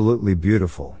absolutely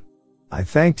beautiful. I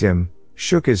thanked him,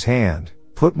 shook his hand,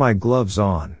 put my gloves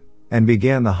on, and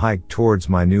began the hike towards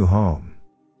my new home.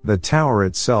 The tower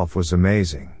itself was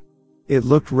amazing. It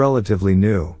looked relatively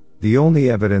new. The only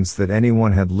evidence that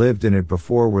anyone had lived in it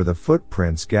before were the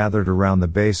footprints gathered around the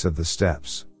base of the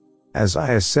steps. As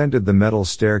I ascended the metal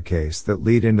staircase that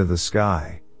led into the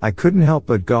sky, I couldn't help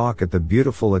but gawk at the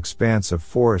beautiful expanse of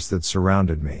forest that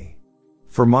surrounded me.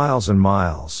 For miles and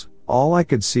miles, all I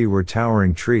could see were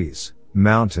towering trees,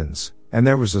 mountains, and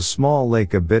there was a small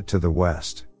lake a bit to the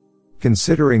west.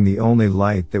 Considering the only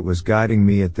light that was guiding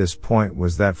me at this point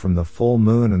was that from the full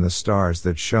moon and the stars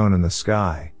that shone in the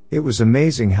sky, it was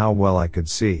amazing how well I could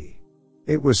see.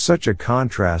 It was such a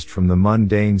contrast from the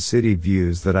mundane city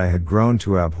views that I had grown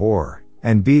to abhor,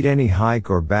 and beat any hike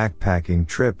or backpacking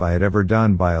trip I had ever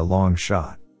done by a long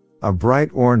shot. A bright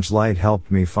orange light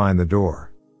helped me find the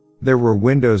door. There were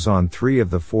windows on 3 of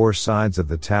the 4 sides of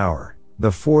the tower, the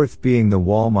 4th being the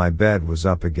wall my bed was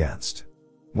up against.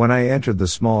 When I entered the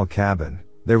small cabin,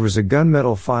 there was a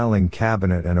gunmetal filing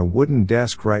cabinet and a wooden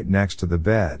desk right next to the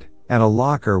bed, and a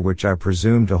locker which I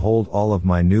presumed to hold all of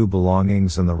my new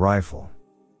belongings and the rifle.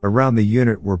 Around the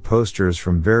unit were posters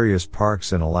from various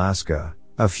parks in Alaska,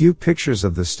 a few pictures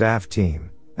of the staff team,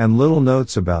 and little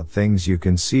notes about things you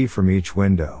can see from each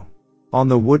window. On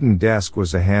the wooden desk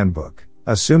was a handbook,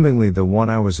 assumingly the one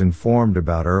I was informed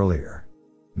about earlier.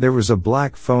 There was a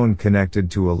black phone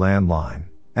connected to a landline,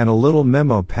 and a little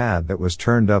memo pad that was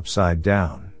turned upside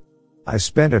down. I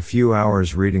spent a few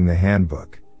hours reading the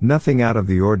handbook, nothing out of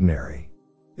the ordinary.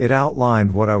 It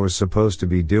outlined what I was supposed to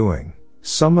be doing,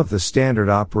 some of the standard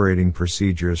operating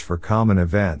procedures for common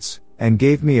events, and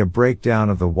gave me a breakdown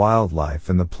of the wildlife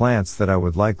and the plants that I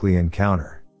would likely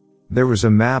encounter. There was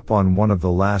a map on one of the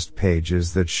last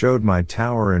pages that showed my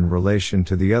tower in relation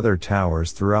to the other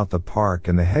towers throughout the park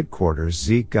and the headquarters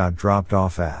Zeke got dropped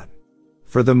off at.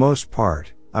 For the most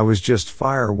part, I was just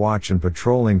fire watch and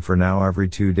patrolling for now. Every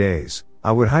 2 days,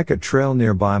 I would hike a trail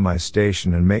nearby my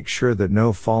station and make sure that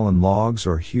no fallen logs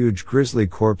or huge grizzly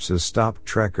corpses stopped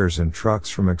trekkers and trucks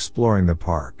from exploring the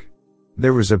park.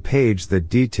 There was a page that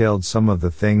detailed some of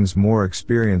the things more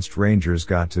experienced rangers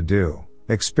got to do: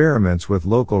 experiments with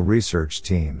local research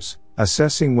teams,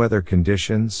 assessing weather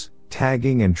conditions,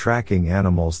 tagging and tracking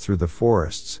animals through the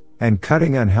forests, and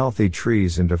cutting unhealthy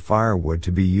trees into firewood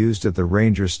to be used at the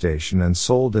ranger station and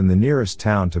sold in the nearest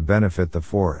town to benefit the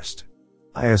forest.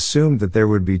 I assumed that there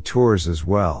would be tours as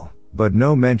well, but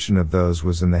no mention of those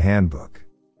was in the handbook.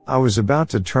 I was about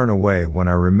to turn away when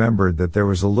I remembered that there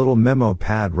was a little memo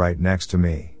pad right next to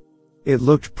me. It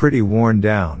looked pretty worn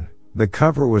down. The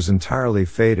cover was entirely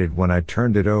faded when I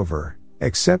turned it over,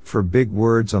 except for big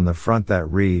words on the front that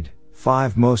read,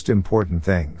 5 most important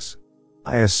things.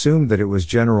 I assumed that it was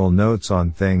general notes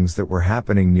on things that were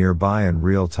happening nearby in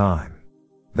real time.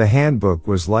 The handbook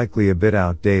was likely a bit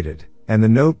outdated, and the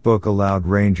notebook allowed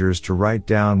rangers to write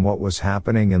down what was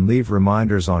happening and leave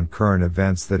reminders on current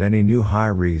events that any new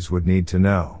hirees would need to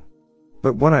know.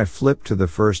 But when I flipped to the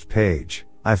first page,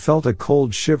 I felt a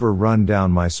cold shiver run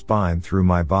down my spine through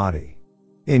my body.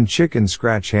 In chicken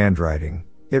scratch handwriting,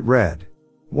 it read,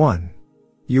 1.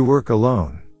 You work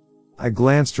alone. I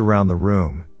glanced around the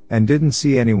room, and didn't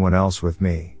see anyone else with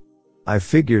me. I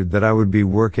figured that I would be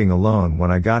working alone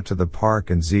when I got to the park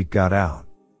and Zeke got out.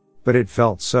 But it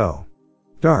felt so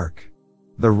dark.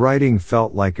 The writing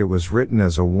felt like it was written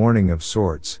as a warning of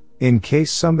sorts, in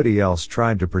case somebody else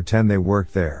tried to pretend they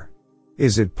worked there.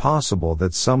 Is it possible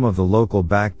that some of the local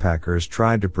backpackers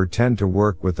tried to pretend to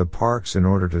work with the parks in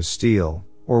order to steal,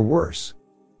 or worse?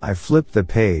 I flipped the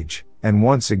page, and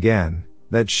once again,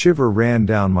 that shiver ran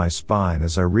down my spine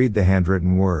as I read the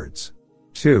handwritten words.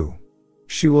 2.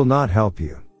 She will not help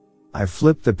you. I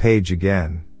flipped the page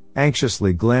again,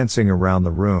 anxiously glancing around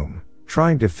the room,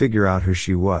 trying to figure out who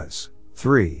she was.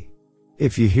 3.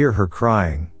 If you hear her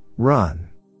crying, run.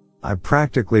 I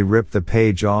practically ripped the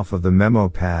page off of the memo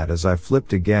pad as I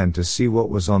flipped again to see what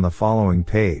was on the following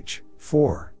page.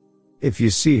 4. If you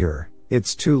see her,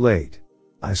 it's too late.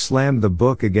 I slammed the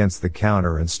book against the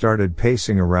counter and started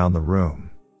pacing around the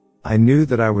room. I knew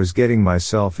that I was getting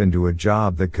myself into a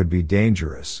job that could be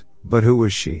dangerous, but who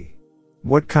was she?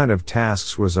 What kind of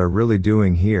tasks was I really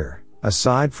doing here,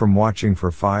 aside from watching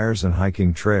for fires and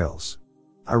hiking trails?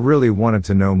 I really wanted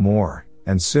to know more,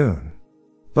 and soon.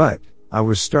 But I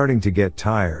was starting to get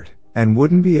tired, and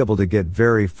wouldn't be able to get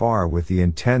very far with the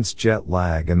intense jet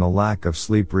lag and the lack of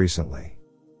sleep recently.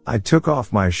 I took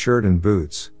off my shirt and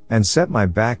boots, and set my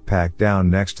backpack down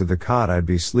next to the cot I'd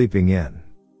be sleeping in.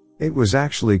 It was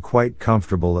actually quite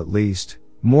comfortable, at least,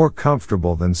 more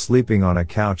comfortable than sleeping on a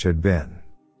couch had been.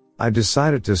 I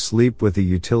decided to sleep with a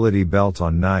utility belt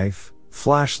on, knife,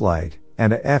 flashlight,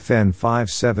 and a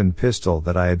FN57 pistol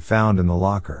that I had found in the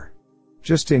locker.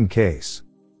 Just in case.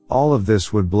 All of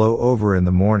this would blow over in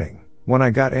the morning, when I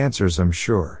got answers, I'm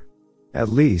sure. At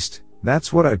least,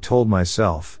 that's what I told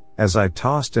myself, as I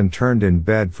tossed and turned in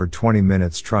bed for 20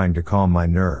 minutes trying to calm my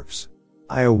nerves.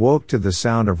 I awoke to the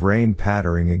sound of rain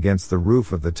pattering against the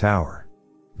roof of the tower.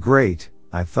 Great,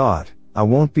 I thought, I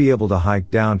won't be able to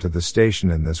hike down to the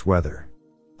station in this weather.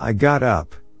 I got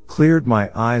up, cleared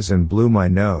my eyes and blew my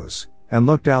nose, and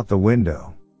looked out the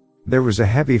window. There was a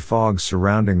heavy fog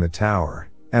surrounding the tower,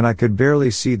 and I could barely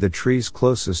see the trees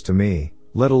closest to me,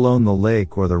 let alone the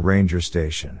lake or the ranger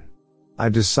station. I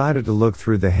decided to look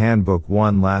through the handbook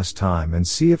one last time and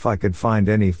see if I could find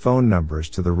any phone numbers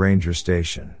to the ranger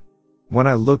station. When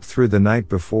I looked through the night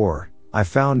before, I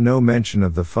found no mention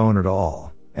of the phone at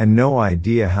all, and no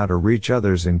idea how to reach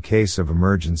others in case of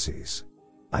emergencies.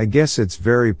 I guess it's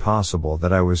very possible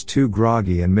that I was too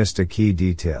groggy and missed a key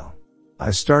detail. I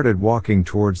started walking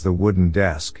towards the wooden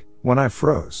desk, when I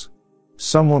froze.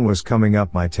 Someone was coming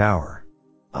up my tower.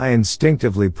 I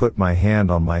instinctively put my hand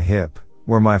on my hip,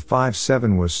 where my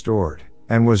 5.7 was stored,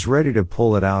 and was ready to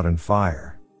pull it out and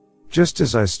fire. Just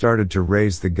as I started to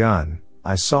raise the gun,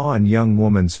 I saw a young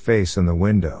woman's face in the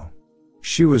window.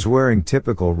 She was wearing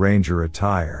typical ranger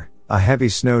attire, A heavy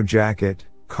snow jacket,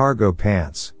 cargo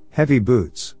pants, heavy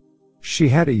boots. She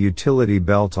had a utility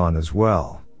belt on as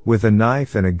well, with a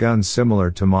knife and a gun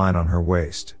similar to mine on her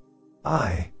waist.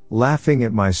 I, laughing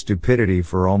at my stupidity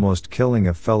for almost killing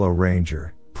a fellow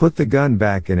ranger, put the gun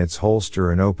back in its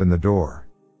holster and opened the door.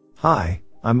 "Hi,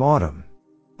 I'm Autumn.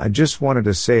 I just wanted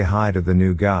to say hi to the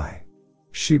new guy."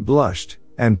 She blushed,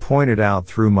 and pointed out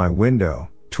through my window,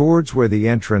 towards where the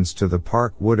entrance to the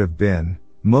park would have been.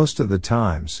 "Most of the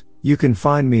times, you can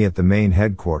find me at the main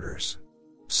headquarters.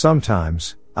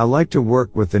 Sometimes, I like to work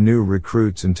with the new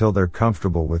recruits until they're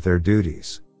comfortable with their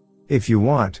duties. If you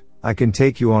want, I can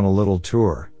take you on a little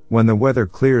tour, when the weather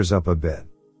clears up a bit."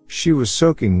 She was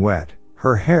soaking wet,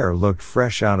 her hair looked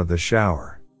fresh out of the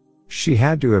shower. She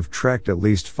had to have trekked at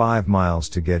least 5 miles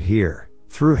to get here,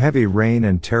 through heavy rain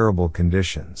and terrible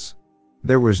conditions.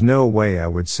 There was no way I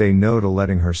would say no to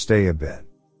letting her stay a bit.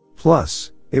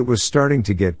 Plus, it was starting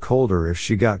to get colder. If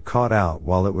she got caught out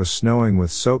while it was snowing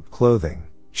with soaked clothing,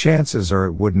 chances are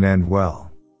it wouldn't end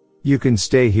well. "You can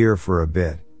stay here for a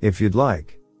bit, if you'd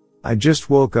like. I just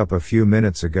woke up a few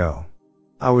minutes ago.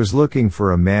 I was looking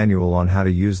for a manual on how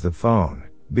to use the phone,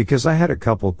 because I had a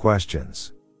couple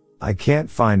questions. I can't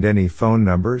find any phone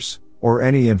numbers, or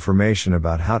any information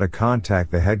about how to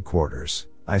contact the headquarters,"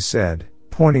 I said,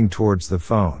 pointing towards the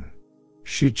phone.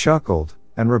 She chuckled,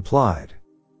 and replied,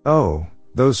 "Oh,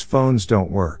 those phones don't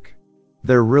work.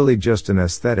 They're really just an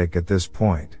aesthetic at this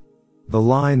point. The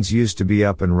lines used to be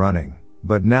up and running,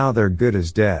 but now they're good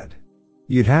as dead.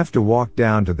 You'd have to walk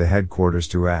down to the headquarters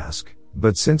to ask,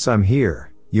 but since I'm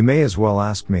here, you may as well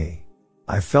ask me."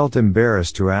 I felt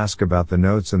embarrassed to ask about the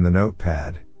notes in the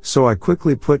notepad, so I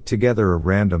quickly put together a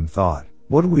random thought.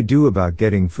 "What do we do about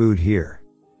getting food here?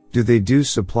 Do they do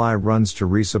supply runs to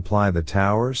resupply the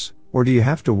towers, or do you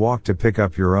have to walk to pick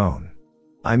up your own?"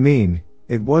 I mean,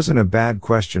 it wasn't a bad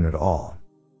question at all.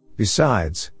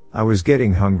 Besides, I was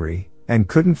getting hungry, and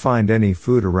couldn't find any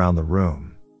food around the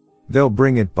room. "They'll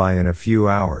bring it by in a few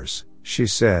hours," she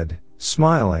said,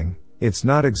 smiling. "It's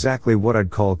not exactly what I'd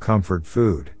call comfort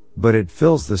food, but it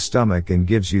fills the stomach and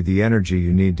gives you the energy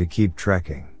you need to keep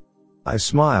trekking." I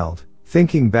smiled,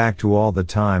 thinking back to all the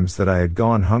times that I had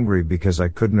gone hungry because I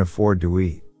couldn't afford to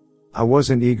eat. I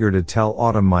wasn't eager to tell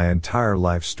Autumn my entire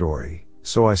life story,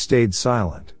 so I stayed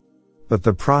silent. But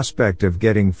the prospect of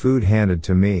getting food handed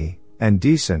to me, and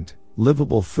decent,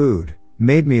 livable food,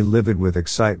 made me livid with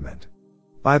excitement.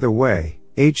 "By the way,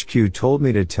 HQ told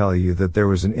me to tell you that there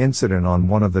was an incident on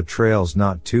one of the trails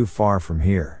not too far from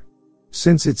here.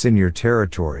 Since it's in your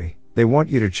territory, they want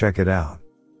you to check it out.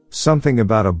 Something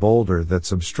about a boulder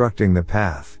that's obstructing the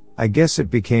path. I guess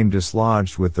it became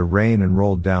dislodged with the rain and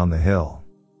rolled down the hill.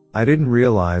 I didn't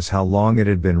realize how long it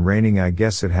had been raining. I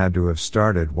guess it had to have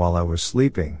started while I was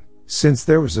sleeping, since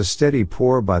there was a steady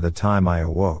pour by the time I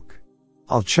awoke.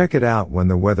 I'll check it out when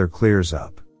the weather clears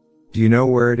up." "Do you know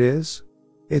where it is?"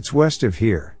 "It's west of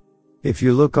here. If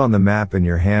you look on the map in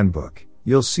your handbook,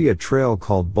 you'll see a trail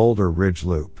called Boulder Ridge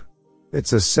Loop.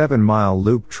 It's a 7-mile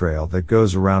loop trail that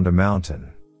goes around a mountain."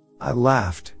 I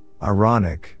laughed.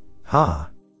 Ironic. "Huh.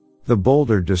 The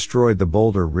boulder destroyed the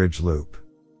Boulder Ridge Loop.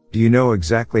 Do you know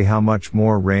exactly how much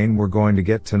more rain we're going to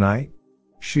get tonight?"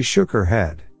 She shook her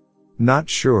head. "Not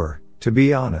sure, to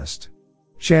be honest.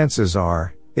 Chances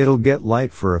are, it'll get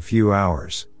light for a few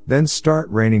hours, then start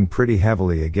raining pretty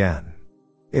heavily again.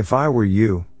 If I were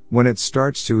you, when it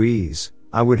starts to ease,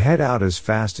 I would head out as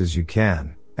fast as you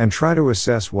can, and try to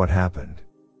assess what happened."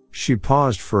 She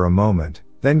paused for a moment,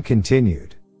 then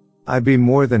continued. "I'd be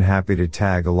more than happy to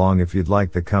tag along if you'd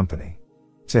like the company.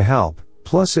 To help,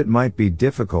 plus it might be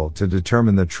difficult to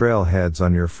determine the trailheads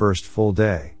on your first full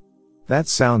day." "That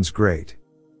sounds great.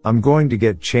 I'm going to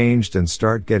get changed and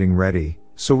start getting ready,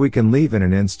 so we can leave in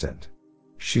an instant."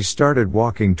 She started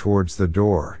walking towards the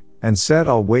door, and said,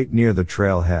 "I'll wait near the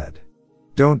trailhead.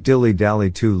 Don't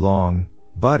dilly-dally too long,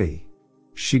 buddy."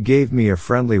 She gave me a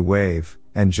friendly wave,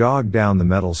 and jogged down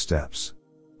the metal steps.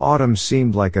 Autumn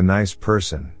seemed like a nice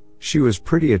person. She was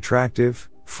pretty attractive,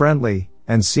 friendly,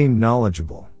 and seemed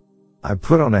knowledgeable. I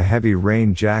put on a heavy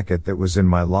rain jacket that was in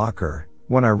my locker,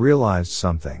 when I realized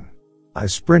something. I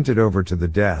sprinted over to the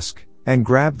desk, and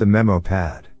grabbed the memo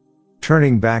pad.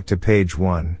 Turning back to page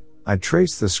 1, I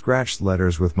traced the scratched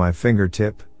letters with my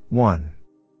fingertip. 1.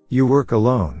 You work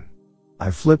alone. I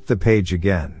flipped the page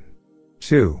again.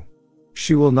 2.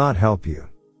 She will not help you.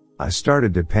 I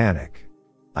started to panic.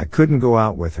 I couldn't go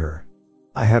out with her.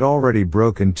 I had already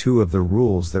broken 2 of the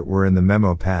rules that were in the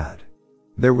memo pad.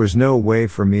 There was no way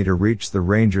for me to reach the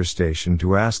ranger station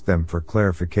to ask them for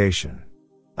clarification.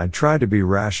 I tried to be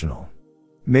rational.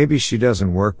 Maybe she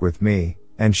doesn't work with me,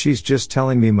 and she's just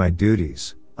telling me my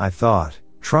duties, I thought,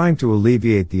 trying to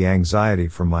alleviate the anxiety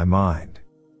from my mind.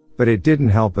 But it didn't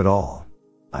help at all.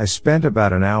 I spent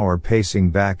about an hour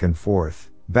pacing back and forth,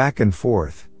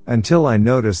 until I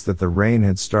noticed that the rain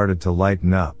had started to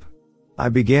lighten up. I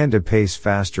began to pace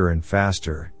faster and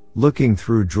faster, looking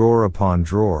through drawer upon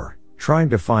drawer, trying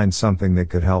to find something that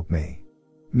could help me.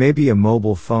 Maybe a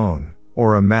mobile phone,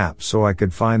 or a map so I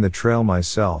could find the trail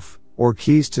myself, or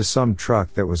keys to some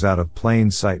truck that was out of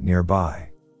plain sight nearby.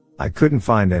 I couldn't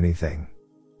find anything.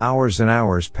 Hours and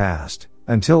hours passed,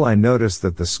 until I noticed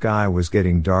that the sky was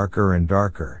getting darker and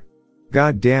darker.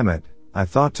 God damn it, I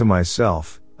thought to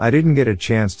myself, I didn't get a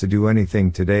chance to do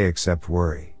anything today except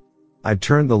worry. I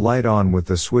turned the light on with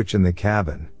the switch in the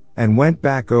cabin, and went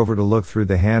back over to look through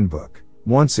the handbook,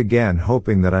 once again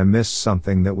hoping that I missed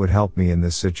something that would help me in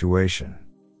this situation.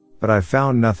 But I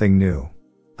found nothing new.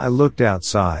 I looked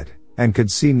outside, and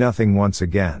could see nothing once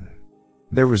again.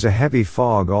 There was a heavy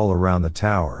fog all around the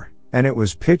tower, and it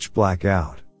was pitch black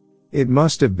out. It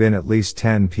must have been at least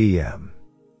 10 p.m.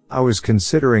 I was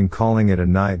considering calling it a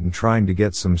night and trying to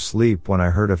get some sleep when I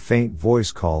heard a faint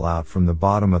voice call out from the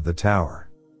bottom of the tower.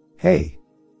 "Hey!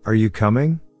 Are you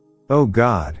coming?" Oh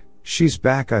God, she's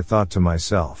back, I thought to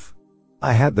myself.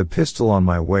 I had the pistol on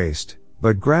my waist,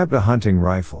 but grabbed a hunting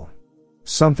rifle.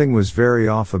 Something was very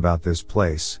off about this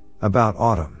place, about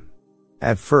Autumn.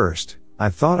 At first, I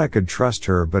thought I could trust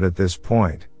her, but at this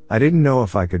point, I didn't know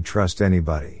if I could trust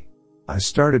anybody. I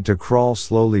started to crawl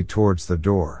slowly towards the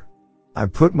door. I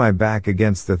put my back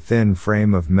against the thin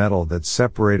frame of metal that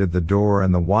separated the door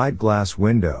and the wide glass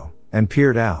window, and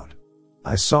peered out.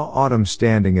 I saw Autumn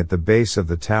standing at the base of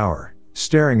the tower,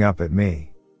 staring up at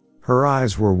me. Her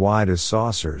eyes were wide as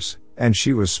saucers, and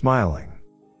she was smiling.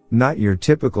 Not your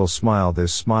typical smile,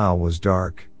 this smile was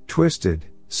dark, twisted,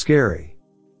 scary.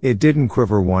 It didn't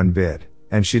quiver one bit,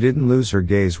 and she didn't lose her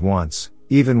gaze once,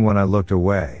 even when I looked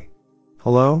away.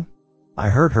 "Hello?" I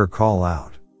heard her call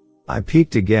out. I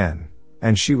peeked again,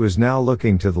 and she was now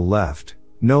looking to the left,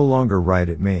 no longer right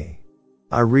at me.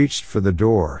 I reached for the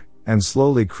door, and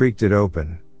slowly creaked it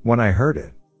open, when I heard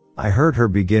it. I heard her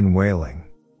begin wailing.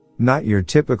 Not your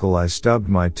typical I stubbed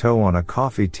my toe on a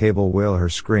coffee table wail. Her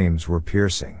screams were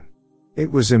piercing.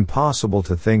 It was impossible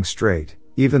to think straight,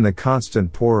 even the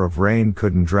constant pour of rain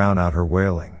couldn't drown out her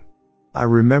wailing. I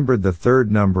remembered the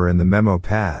third number in the memo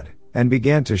pad, and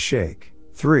began to shake.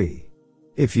 3.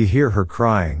 If you hear her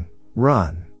crying,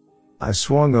 run. I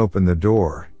swung open the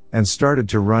door, and started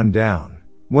to run down,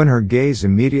 when her gaze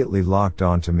immediately locked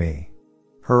onto me.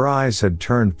 Her eyes had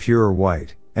turned pure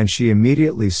white, and she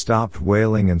immediately stopped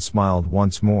wailing and smiled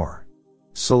once more.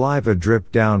 Saliva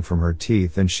dripped down from her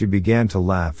teeth and she began to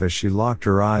laugh as she locked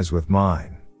her eyes with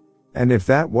mine. And if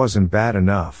that wasn't bad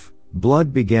enough,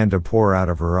 blood began to pour out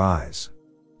of her eyes.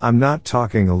 I'm not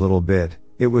talking a little bit,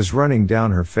 it was running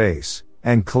down her face,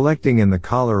 and collecting in the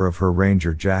collar of her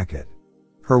ranger jacket.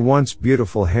 Her once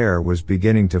beautiful hair was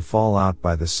beginning to fall out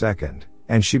by the second,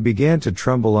 and she began to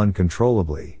tremble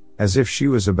uncontrollably, as if she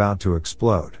was about to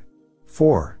explode.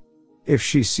 4. If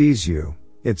she sees you,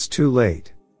 it's too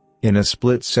late. In a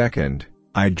split second,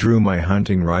 I drew my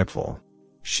hunting rifle.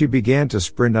 She began to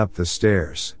sprint up the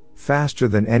stairs, faster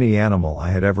than any animal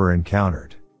I had ever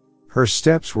encountered. Her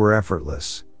steps were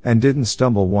effortless, and didn't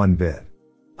stumble one bit.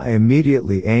 I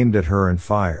immediately aimed at her and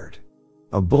fired.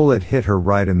 A bullet hit her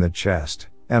right in the chest,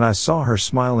 and I saw her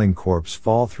smiling corpse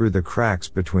fall through the cracks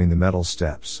between the metal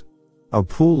steps. A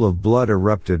pool of blood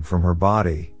erupted from her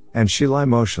body, and she lay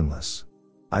motionless.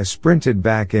 I sprinted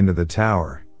back into the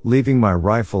tower, leaving my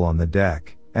rifle on the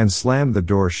deck, and slammed the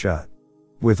door shut.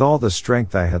 With all the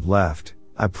strength I had left,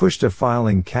 I pushed a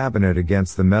filing cabinet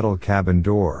against the metal cabin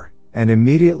door, and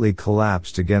immediately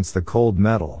collapsed against the cold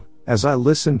metal, as I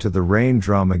listened to the rain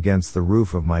drum against the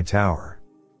roof of my tower.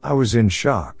 I was in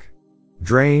shock.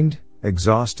 Drained,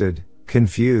 exhausted,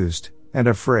 confused, and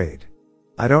afraid.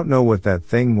 I don't know what that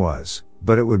thing was,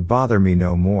 but it would bother me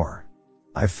no more.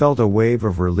 I felt a wave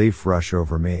of relief rush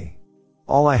over me.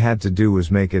 All I had to do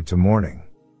was make it to morning.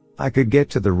 I could get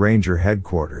to the ranger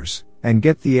headquarters, and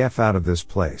get the F out of this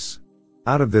place.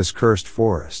 Out of this cursed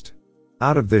forest.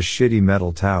 Out of this shitty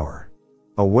metal tower.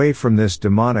 Away from this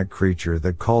demonic creature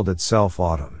that called itself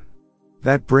Autumn.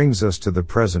 That brings us to the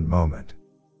present moment.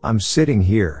 I'm sitting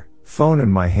here, phone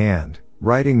in my hand,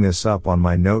 writing this up on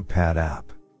my notepad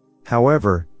app.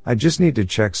 However, I just need to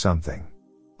check something.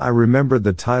 I remembered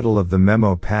the title of the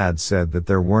memo pad said that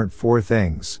there weren't 4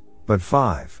 things, but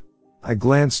 5. I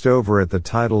glanced over at the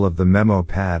title of the memo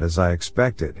pad as I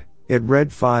expected. It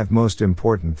read 5 most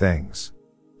important things.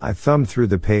 I thumbed through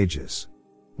the pages.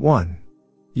 1.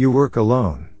 You work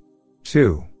alone.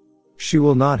 2. She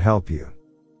will not help you.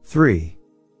 3.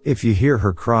 If you hear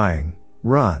her crying,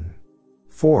 Run.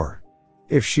 4.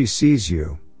 If she sees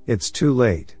you, it's too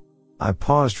late. I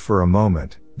paused for a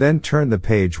moment, then turned the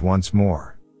page once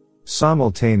more.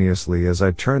 Simultaneously as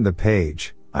I turned the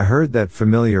page, I heard that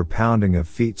familiar pounding of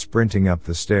feet sprinting up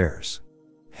the stairs.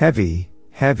 Heavy,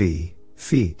 heavy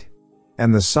feet.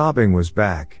 And the sobbing was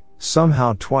back,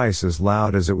 somehow twice as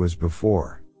loud as it was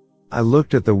before. I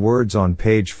looked at the words on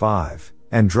page 5,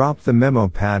 and dropped the memo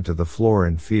pad to the floor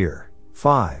in fear.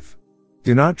 5.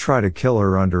 Do not try to kill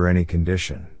her under any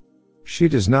condition. She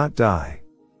does not die.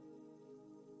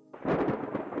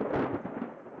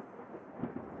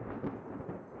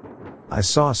 I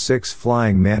saw 6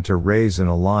 flying manta rays in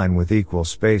a line with equal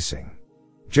spacing.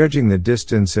 Judging the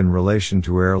distance in relation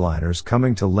to airliners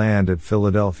coming to land at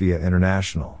Philadelphia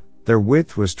International, their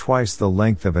width was twice the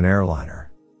length of an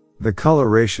airliner. The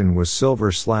coloration was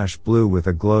silver/blue with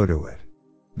a glow to it.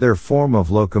 Their form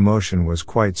of locomotion was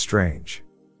quite strange.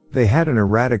 They had an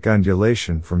erratic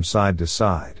undulation from side to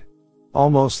side,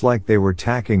 almost like they were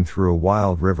tacking through a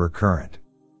wild river current.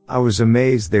 I was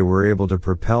amazed they were able to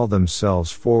propel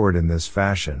themselves forward in this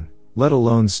fashion, let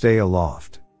alone stay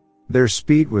aloft. Their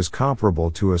speed was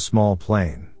comparable to a small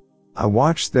plane. I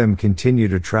watched them continue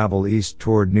to travel east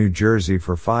toward New Jersey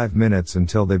for 5 minutes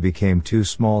until they became too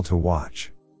small to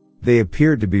watch. They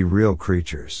appeared to be real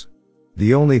creatures.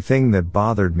 The only thing that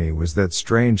bothered me was that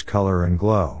strange color and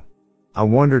glow. I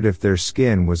wondered if their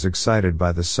skin was excited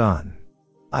by the sun.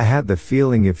 I had the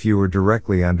feeling if you were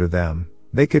directly under them,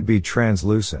 they could be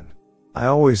translucent. I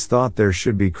always thought there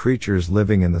should be creatures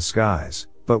living in the skies,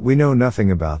 but we know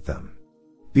nothing about them.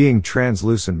 Being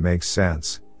translucent makes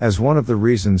sense, as one of the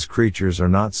reasons creatures are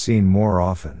not seen more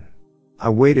often. I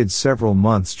waited several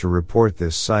months to report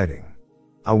this sighting.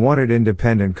 I wanted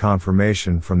independent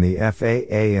confirmation from the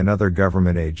FAA and other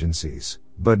government agencies,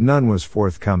 but none was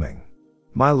forthcoming.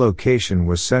 My location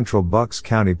was central Bucks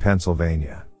County,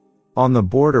 Pennsylvania, on the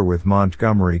border with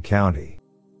Montgomery County.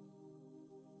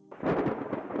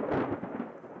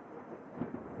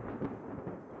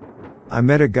 I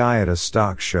met a guy at a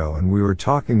stock show and we were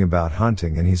talking about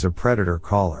hunting, and he's a predator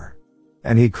caller.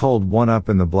 And he called one up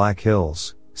in the Black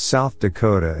Hills, South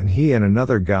Dakota, and he and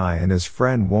another guy and his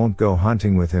friend won't go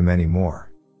hunting with him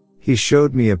anymore. He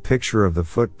showed me a picture of the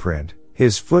footprint,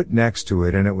 his foot next to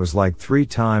it, and it was like 3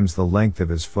 times the length of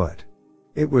his foot.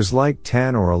 It was like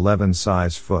 10 or 11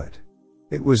 size foot.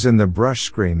 It was in the brush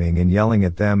screaming and yelling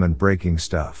at them and breaking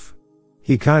stuff.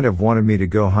 He kind of wanted me to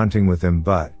go hunting with him,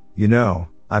 but, you know,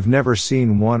 I've never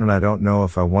seen one and I don't know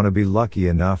if I want to be lucky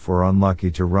enough or unlucky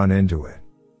to run into it.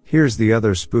 Here's the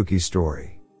other spooky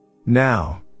story.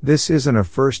 Now, this isn't a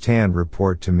first-hand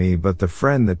report to me, but the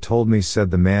friend that told me said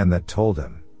the man that told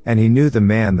him, and he knew the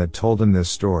man that told him this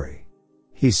story.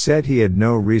 He said he had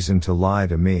no reason to lie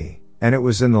to me, and it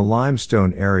was in the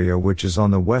Limestone area, which is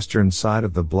on the western side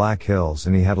of the Black Hills,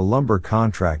 and he had a lumber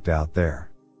contract out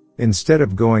there. Instead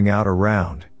of going out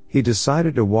around, he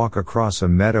decided to walk across a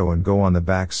meadow and go on the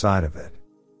back side of it.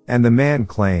 And the man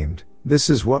claimed, "This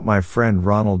is what my friend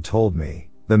Ronald told me."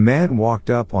 The man walked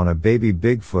up on a baby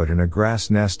Bigfoot in a grass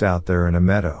nest out there in a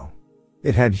meadow.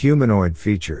 It had humanoid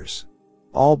features.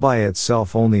 All by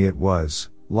itself, only it was,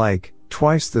 like,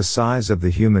 twice the size of the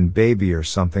human baby or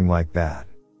something like that.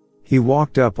 He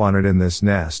walked up on it in this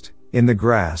nest, in the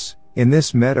grass, in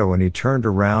this meadow, and he turned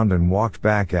around and walked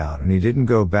back out, and he didn't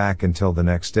go back until the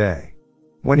next day.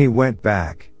 When he went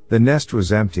back, the nest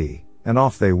was empty, and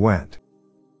off they went.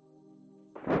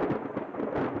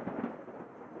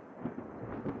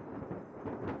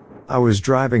 I was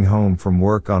driving home from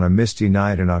work on a misty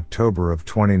night in October of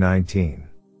 2019.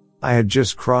 I had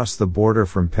just crossed the border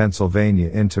from Pennsylvania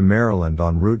into Maryland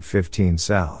on Route 15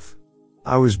 South.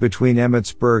 I was between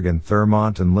Emmitsburg and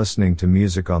Thurmont and listening to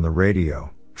music on the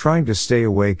radio, trying to stay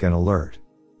awake and alert.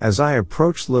 As I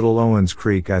approached Little Owens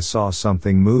Creek, I saw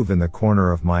something move in the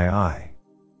corner of my eye.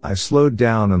 I slowed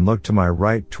down and looked to my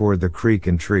right toward the creek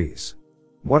and trees.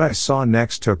 What I saw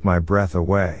next took my breath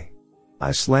away.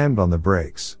 I slammed on the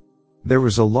brakes. There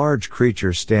was a large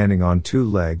creature standing on 2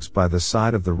 legs by the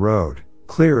side of the road,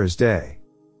 clear as day.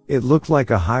 It looked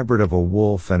like a hybrid of a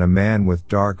wolf and a man, with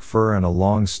dark fur and a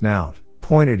long snout,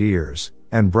 pointed ears,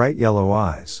 and bright yellow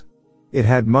eyes. It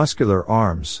had muscular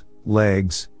arms,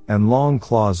 legs, and long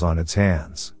claws on its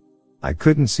hands. I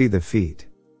couldn't see the feet.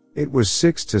 It was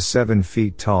 6 to 7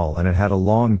 feet tall, and it had a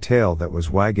long tail that was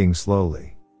wagging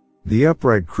slowly. The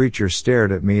upright creature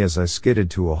stared at me as I skidded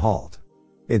to a halt.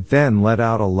 It then let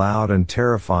out a loud and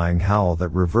terrifying howl that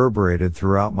reverberated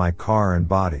throughout my car and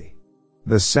body.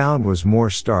 The sound was more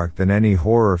stark than any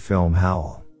horror film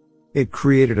howl. It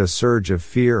created a surge of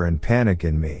fear and panic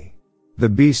in me. The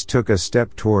beast took a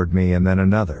step toward me and then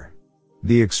another.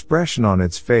 The expression on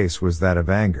its face was that of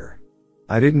anger.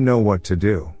 I didn't know what to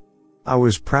do. I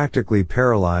was practically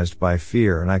paralyzed by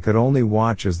fear, and I could only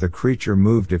watch as the creature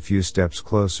moved a few steps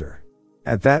closer.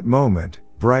 At that moment,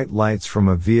 bright lights from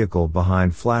a vehicle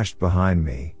behind flashed behind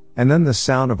me, and then the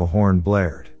sound of a horn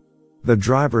blared. The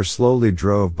driver slowly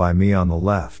drove by me on the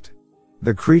left.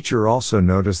 The creature also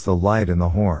noticed the light and the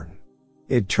horn.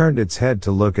 It turned its head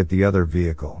to look at the other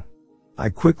vehicle. I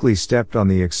quickly stepped on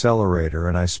the accelerator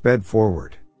and I sped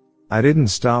forward. I didn't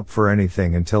stop for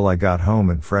anything until I got home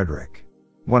in Frederick.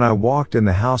 When I walked in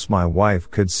the house, my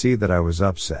wife could see that I was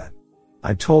upset.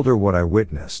 I told her what I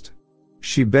witnessed.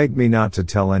 She begged me not to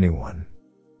tell anyone.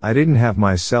 I didn't have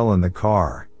my cell in the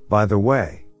car, by the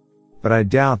way. But I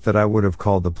doubt that I would have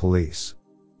called the police.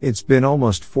 It's been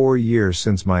almost 4 years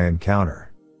since my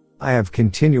encounter. I have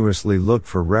continuously looked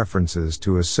for references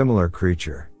to a similar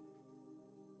creature.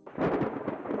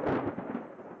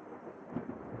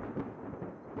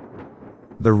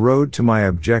 The road to my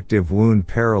objective wound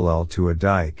parallel to a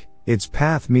dike, its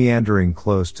path meandering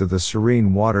close to the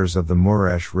serene waters of the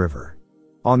Muresh River.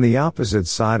 On the opposite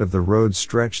side of the road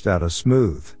stretched out a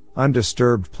smooth,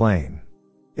 undisturbed plain.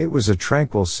 It was a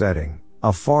tranquil setting,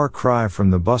 a far cry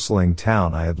from the bustling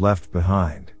town I had left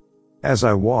behind. As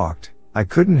I walked, I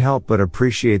couldn't help but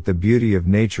appreciate the beauty of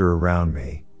nature around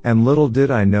me, and little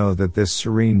did I know that this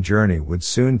serene journey would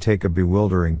soon take a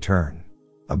bewildering turn.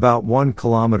 About 1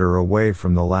 kilometer away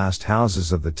from the last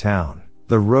houses of the town,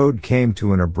 the road came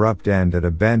to an abrupt end at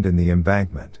a bend in the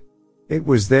embankment. It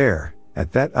was there,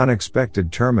 at that unexpected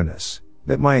terminus,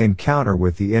 that my encounter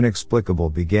with the inexplicable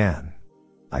began.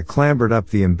 I clambered up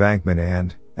the embankment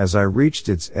and, as I reached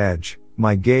its edge,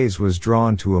 my gaze was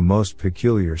drawn to a most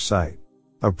peculiar sight.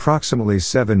 Approximately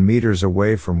 7 meters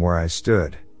away from where I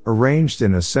stood, arranged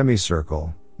in a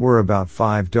semicircle, were about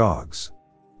 5 dogs.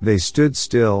 They stood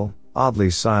still, oddly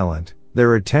silent,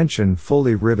 their attention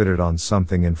fully riveted on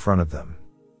something in front of them.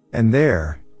 And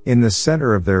there, in the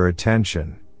center of their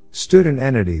attention, stood an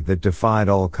entity that defied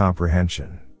all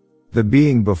comprehension. The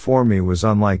being before me was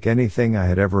unlike anything I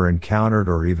had ever encountered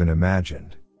or even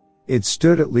imagined. It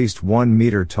stood at least 1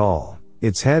 meter tall,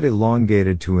 its head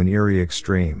elongated to an eerie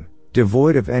extreme,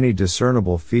 devoid of any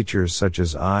discernible features such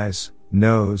as eyes,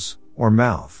 nose, or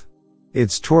mouth.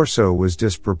 Its torso was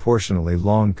disproportionately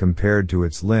long compared to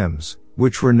its limbs,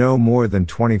 which were no more than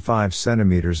 25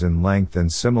 centimeters in length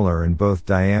and similar in both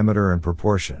diameter and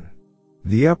proportion.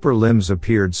 The upper limbs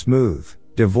appeared smooth,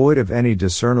 devoid of any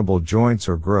discernible joints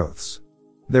or growths.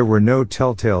 There were no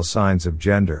telltale signs of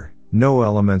gender, no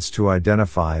elements to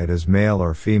identify it as male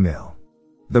or female.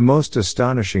 The most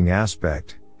astonishing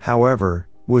aspect, however,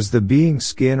 was the being's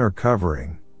skin or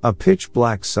covering, a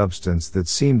pitch-black substance that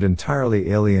seemed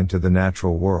entirely alien to the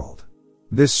natural world.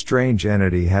 This strange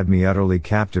entity had me utterly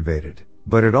captivated,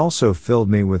 but it also filled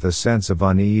me with a sense of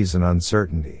unease and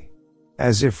uncertainty.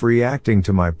 As if reacting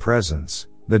to my presence,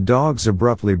 the dogs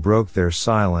abruptly broke their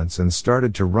silence and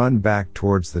started to run back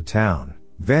towards the town,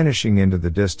 vanishing into the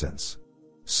distance.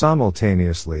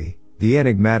 Simultaneously, the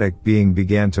enigmatic being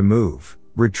began to move,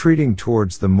 retreating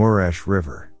towards the Muresh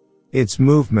River. Its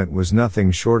movement was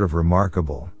nothing short of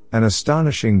remarkable, an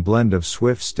astonishing blend of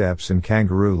swift steps and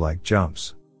kangaroo-like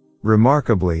jumps.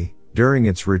 Remarkably, during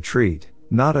its retreat,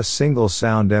 not a single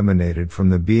sound emanated from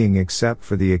the being except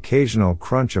for the occasional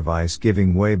crunch of ice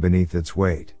giving way beneath its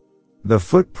weight. The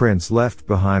footprints left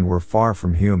behind were far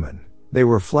from human. They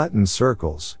were flattened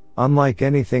circles, unlike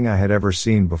anything I had ever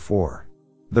seen before.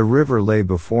 The river lay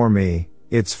before me,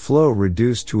 its flow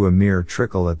reduced to a mere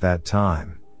trickle at that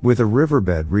time, with a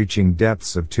riverbed reaching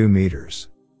depths of 2 meters.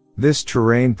 This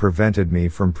terrain prevented me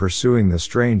from pursuing the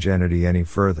strange entity any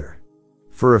further.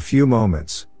 For a few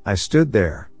moments, I stood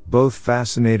there, both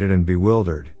fascinated and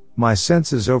bewildered, my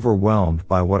senses overwhelmed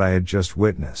by what I had just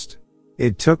witnessed.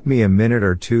 It took me a minute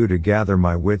or two to gather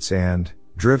my wits and,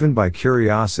 driven by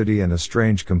curiosity and a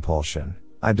strange compulsion,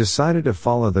 I decided to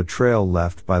follow the trail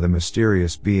left by the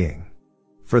mysterious being.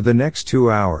 For the next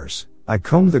 2 hours, I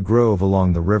combed the grove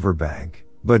along the riverbank,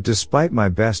 but despite my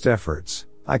best efforts,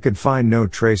 I could find no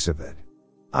trace of it.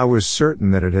 I was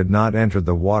certain that it had not entered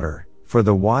the water, for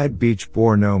the wide beach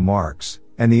bore no marks,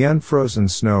 and the unfrozen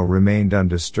snow remained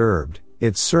undisturbed,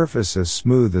 its surface as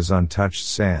smooth as untouched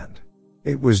sand.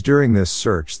 It was during this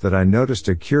search that I noticed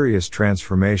a curious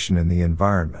transformation in the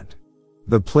environment.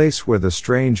 The place where the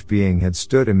strange being had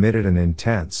stood emitted an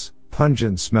intense,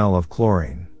 pungent smell of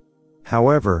chlorine.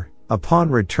 However, upon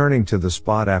returning to the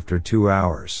spot after 2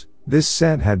 hours, this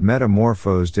scent had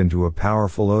metamorphosed into a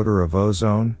powerful odor of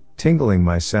ozone, tingling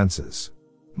my senses.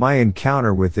 My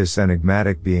encounter with this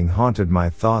enigmatic being haunted my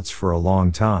thoughts for a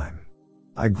long time.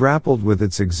 I grappled with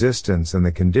its existence and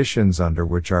the conditions under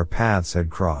which our paths had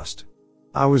crossed.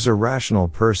 I was a rational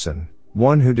person,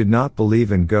 one who did not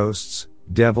believe in ghosts,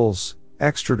 devils,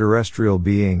 extraterrestrial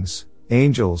beings,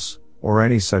 angels, or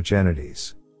any such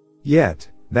entities. Yet,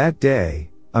 that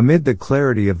day, amid the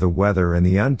clarity of the weather and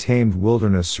the untamed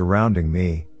wilderness surrounding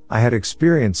me, I had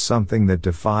experienced something that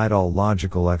defied all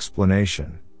logical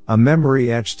explanation, a memory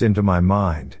etched into my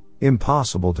mind,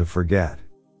 impossible to forget.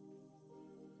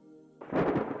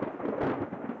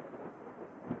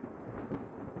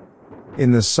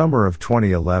 In the summer of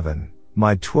 2011,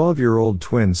 my 12-year-old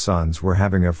twin sons were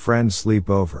having a friend sleep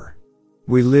over.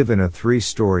 We live in a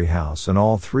 3-story house and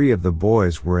all 3 of the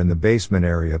boys were in the basement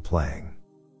area playing.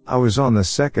 I was on the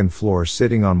 2nd floor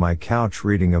sitting on my couch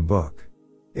reading a book.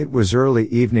 It was early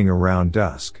evening around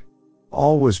dusk.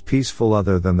 All was peaceful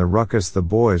other than the ruckus the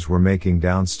boys were making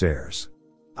downstairs.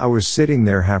 I was sitting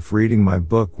there half reading my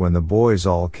book when the boys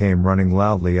all came running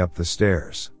loudly up the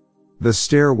stairs. The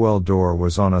stairwell door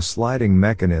was on a sliding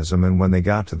mechanism and when they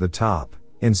got to the top,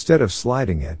 instead of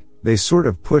sliding it, they sort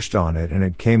of pushed on it and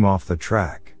it came off the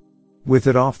track. With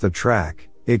it off the track,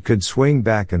 it could swing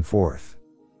back and forth.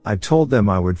 I told them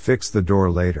I would fix the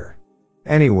door later.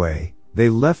 Anyway, they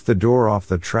left the door off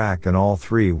the track and all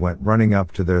 3 went running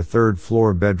up to their 3rd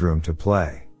floor bedroom to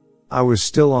play. I was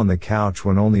still on the couch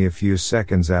when only a few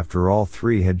seconds after all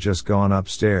 3 had just gone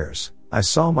upstairs, I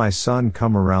saw my son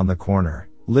come around the corner,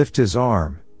 lift his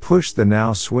arm, push the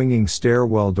now swinging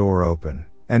stairwell door open,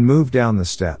 and move down the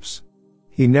steps.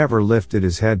 He never lifted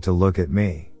his head to look at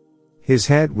me. His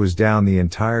head was down the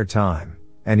entire time,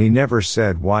 and he never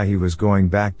said why he was going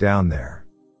back down there.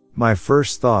 My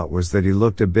first thought was that he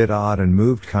looked a bit odd and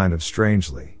moved kind of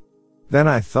strangely. Then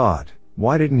I thought,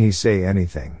 why didn't he say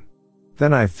anything?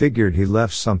 Then I figured he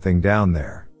left something down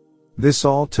there. This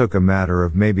all took a matter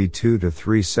of maybe 2 to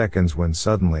 3 seconds when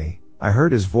suddenly, I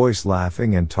heard his voice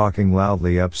laughing and talking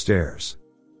loudly upstairs.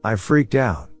 I freaked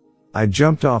out. I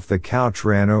jumped off the couch,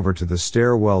 ran over to the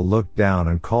stairwell, looked down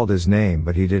and called his name,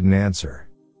 but he didn't answer.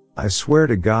 I swear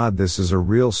to God this is a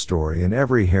real story and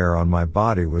every hair on my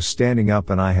body was standing up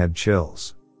and I had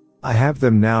chills. I have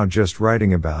them now just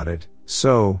writing about it,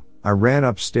 so, I ran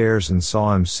upstairs and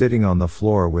saw him sitting on the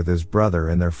floor with his brother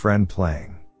and their friend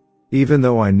playing. Even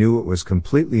though I knew it was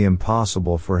completely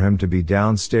impossible for him to be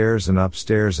downstairs and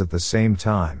upstairs at the same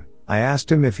time, I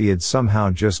asked him if he had somehow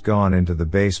just gone into the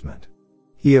basement.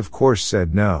 He of course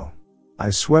said no. I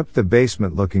swept the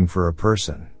basement looking for a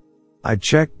person. I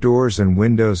checked doors and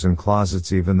windows and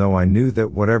closets even though I knew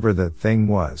that whatever that thing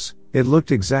was, it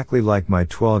looked exactly like my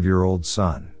 12-year-old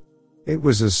son. It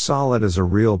was as solid as a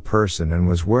real person and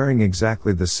was wearing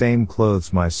exactly the same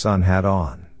clothes my son had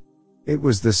on. It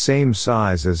was the same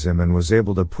size as him and was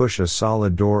able to push a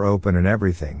solid door open and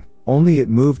everything, only it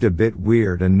moved a bit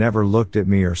weird and never looked at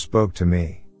me or spoke to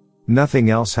me. Nothing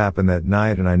else happened that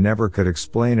night and I never could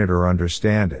explain it or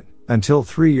understand it, until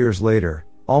 3 years later,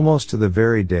 almost to the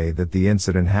very day that the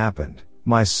incident happened,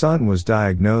 my son was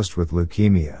diagnosed with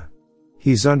leukemia.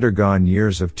 He's undergone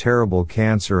years of terrible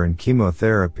cancer and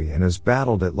chemotherapy and has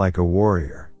battled it like a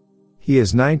warrior. He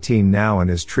is 19 now and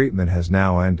his treatment has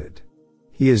now ended.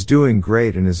 He is doing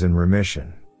great and is in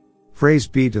remission. Praise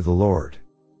be to the Lord.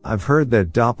 I've heard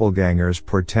that doppelgangers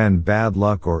portend bad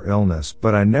luck or illness,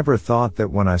 but I never thought that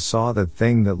when I saw that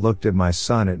thing that looked at my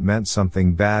son it meant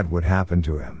something bad would happen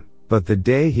to him. But the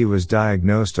day he was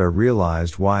diagnosed I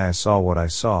realized why I saw what I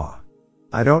saw.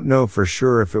 I don't know for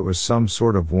sure if it was some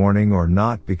sort of warning or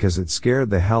not because it scared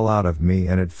the hell out of me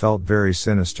and it felt very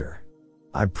sinister.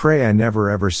 I pray I never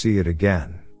ever see it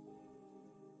again.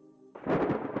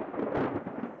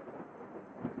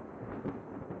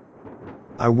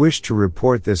 I wish to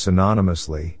report this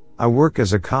anonymously. I work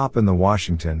as a cop in the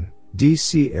Washington,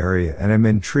 D.C. area and am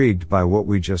intrigued by what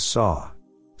we just saw.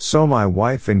 So my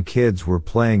wife and kids were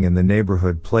playing in the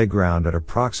neighborhood playground at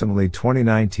approximately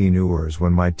 2019 hours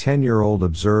when my 10-year-old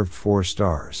observed 4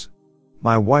 stars.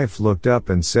 My wife looked up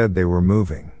and said they were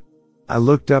moving. I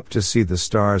looked up to see the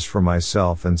stars for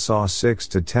myself and saw 6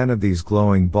 to 10 of these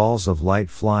glowing balls of light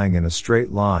flying in a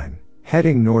straight line,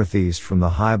 heading northeast from the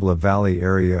Hybla Valley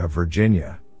area of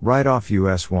Virginia, right off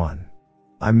US 1.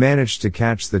 I managed to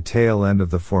catch the tail end of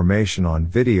the formation on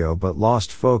video but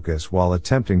lost focus while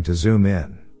attempting to zoom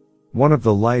in. One of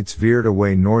the lights veered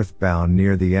away northbound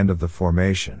near the end of the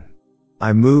formation.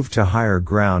 I moved to higher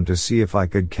ground to see if I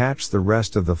could catch the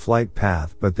rest of the flight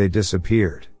path, but they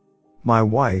disappeared. My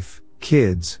wife,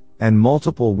 kids, and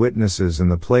multiple witnesses in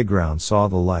the playground saw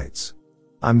the lights.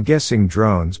 I'm guessing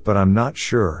drones, but I'm not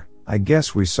sure. I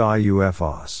guess we saw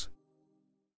UFOs.